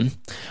middle one.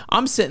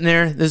 I'm sitting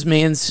there. This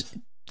man's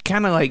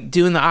kind of like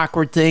doing the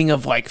awkward thing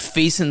of like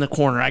facing the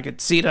corner. I could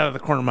see it out of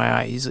the corner of my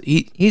eye.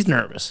 He's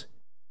nervous.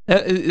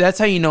 That's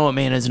how you know a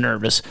man is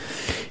nervous.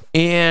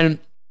 And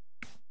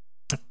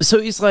so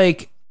he's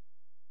like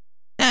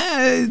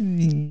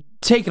taking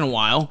a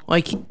while.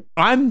 Like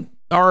I'm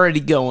already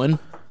going,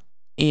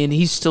 and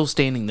he's still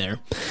standing there.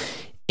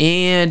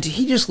 And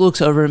he just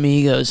looks over at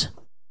me. He goes,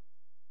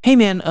 hey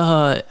man,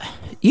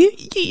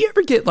 you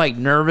ever get like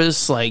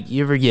nervous? Like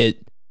you ever get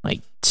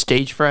like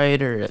stage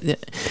fright or?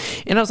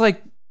 And I was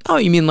like, oh,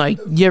 you mean like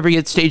you ever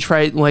get stage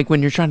fright like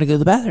when you're trying to go to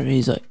the bathroom? And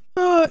he's like,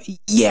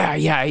 yeah,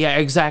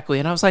 exactly.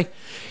 And I was like,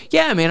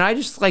 yeah, man, I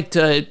just like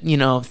to,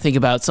 think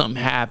about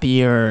something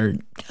happy or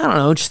I don't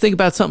know, just think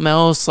about something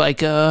else.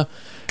 Like, I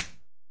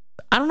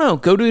don't know,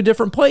 go to a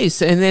different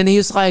place. And then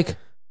he's like,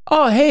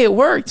 oh, hey, it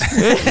worked.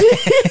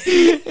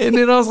 And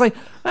then I was like,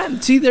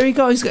 see, there you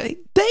go. He's like,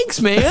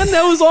 thanks, man.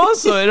 That was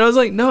awesome. And I was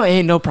like, no,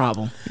 hey, no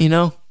problem.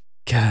 God,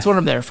 that's what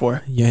I'm there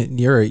for.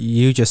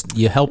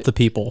 You help the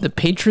people. The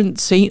patron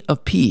saint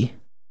of pee.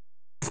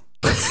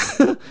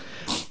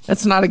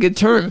 That's not a good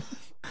term.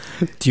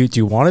 Do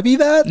you want to be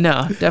that?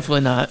 No,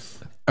 definitely not.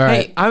 All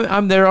right. Hey,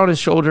 I'm there on his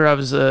shoulder. I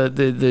was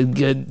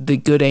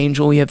the good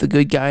angel. We have the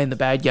good guy and the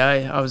bad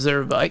guy. I was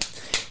there like,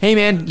 hey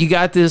man, you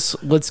got this.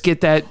 Let's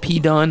get that pee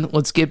done.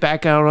 Let's get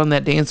back out on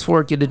that dance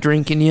floor, get a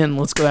drink in you, and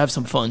let's go have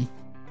some fun.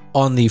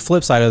 On the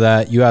flip side of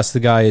that, you asked the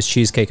guy, is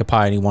cheesecake a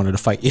pie, and he wanted to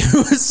fight you.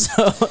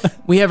 So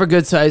we have our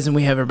good size and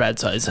we have our bad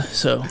size.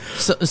 So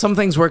some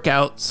things work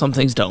out, some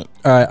things don't.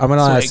 All right, I'm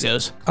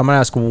gonna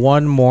ask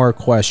one more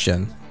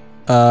question.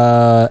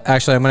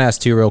 Actually, I'm gonna ask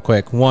 2 real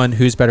quick. 1,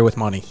 who's better with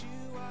money?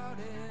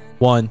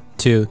 1,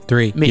 2,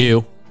 3. Me.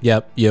 You.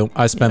 Yep, you.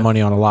 I spend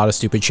money on a lot of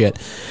stupid shit.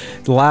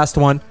 The last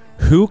one,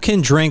 who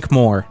can drink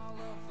more?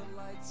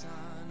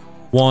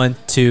 1,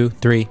 2,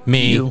 3.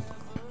 Me. You.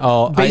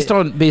 based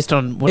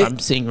on what I'm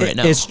seeing right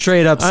now, it's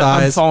straight up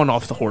size. I'm falling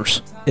off the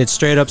horse. It's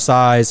straight up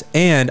size,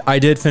 and I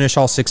did finish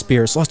all 6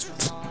 beers. So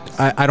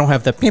I don't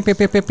have the. Hey, look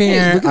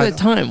at that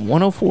time,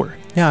 104.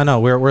 Yeah, I know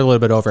we're a little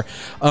bit over.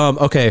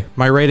 Okay,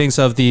 my ratings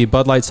of the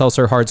Bud Light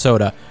Seltzer Hard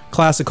Soda: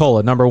 Classic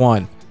Cola number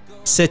 1,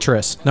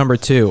 Citrus number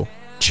 2,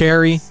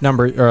 Cherry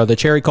the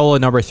Cherry Cola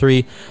number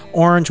 3.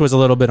 Orange was a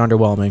little bit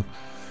underwhelming.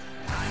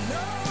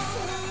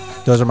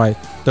 Those are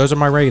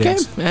my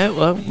ratings. Okay.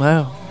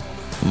 Well,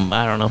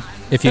 I don't know.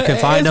 If you can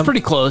find them, it's pretty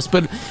close,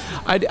 but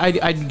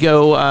I'd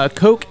go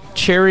Coke,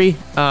 Cherry,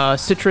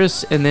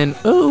 Citrus, and then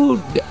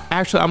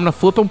actually I'm gonna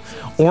flip them: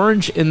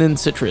 Orange and then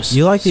Citrus.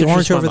 You like the Citrus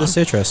orange over the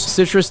Citrus?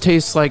 Citrus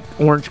tastes like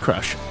Orange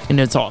Crush, and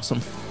it's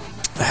awesome.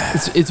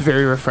 It's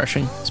very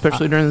refreshing,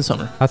 especially during the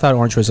summer. I thought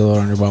Orange was a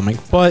little underwhelming,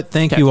 but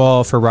thank you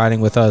all for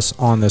riding with us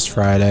on this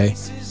Friday.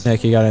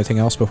 Nick, you got anything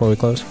else before we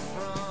close?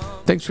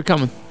 Thanks for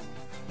coming.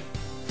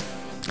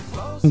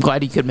 I'm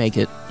glad you could make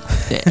it.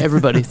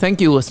 Everybody,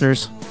 thank you,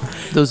 listeners.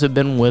 Those have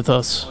been with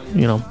us,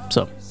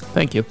 so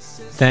thank you.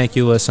 Thank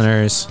you,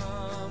 listeners.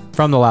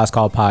 From the Last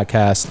Call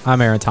podcast, I'm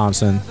Aaron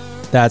Thompson.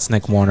 That's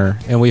Nick Warner,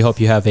 and we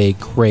hope you have a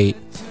great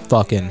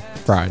fucking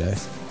Friday.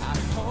 I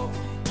hope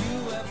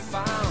you have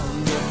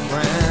found a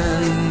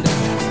friend.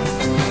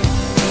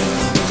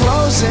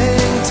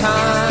 Closing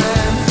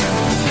time.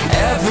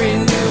 Every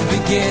new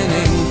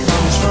beginning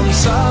comes from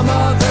some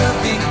other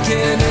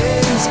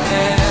beginning's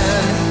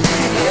end.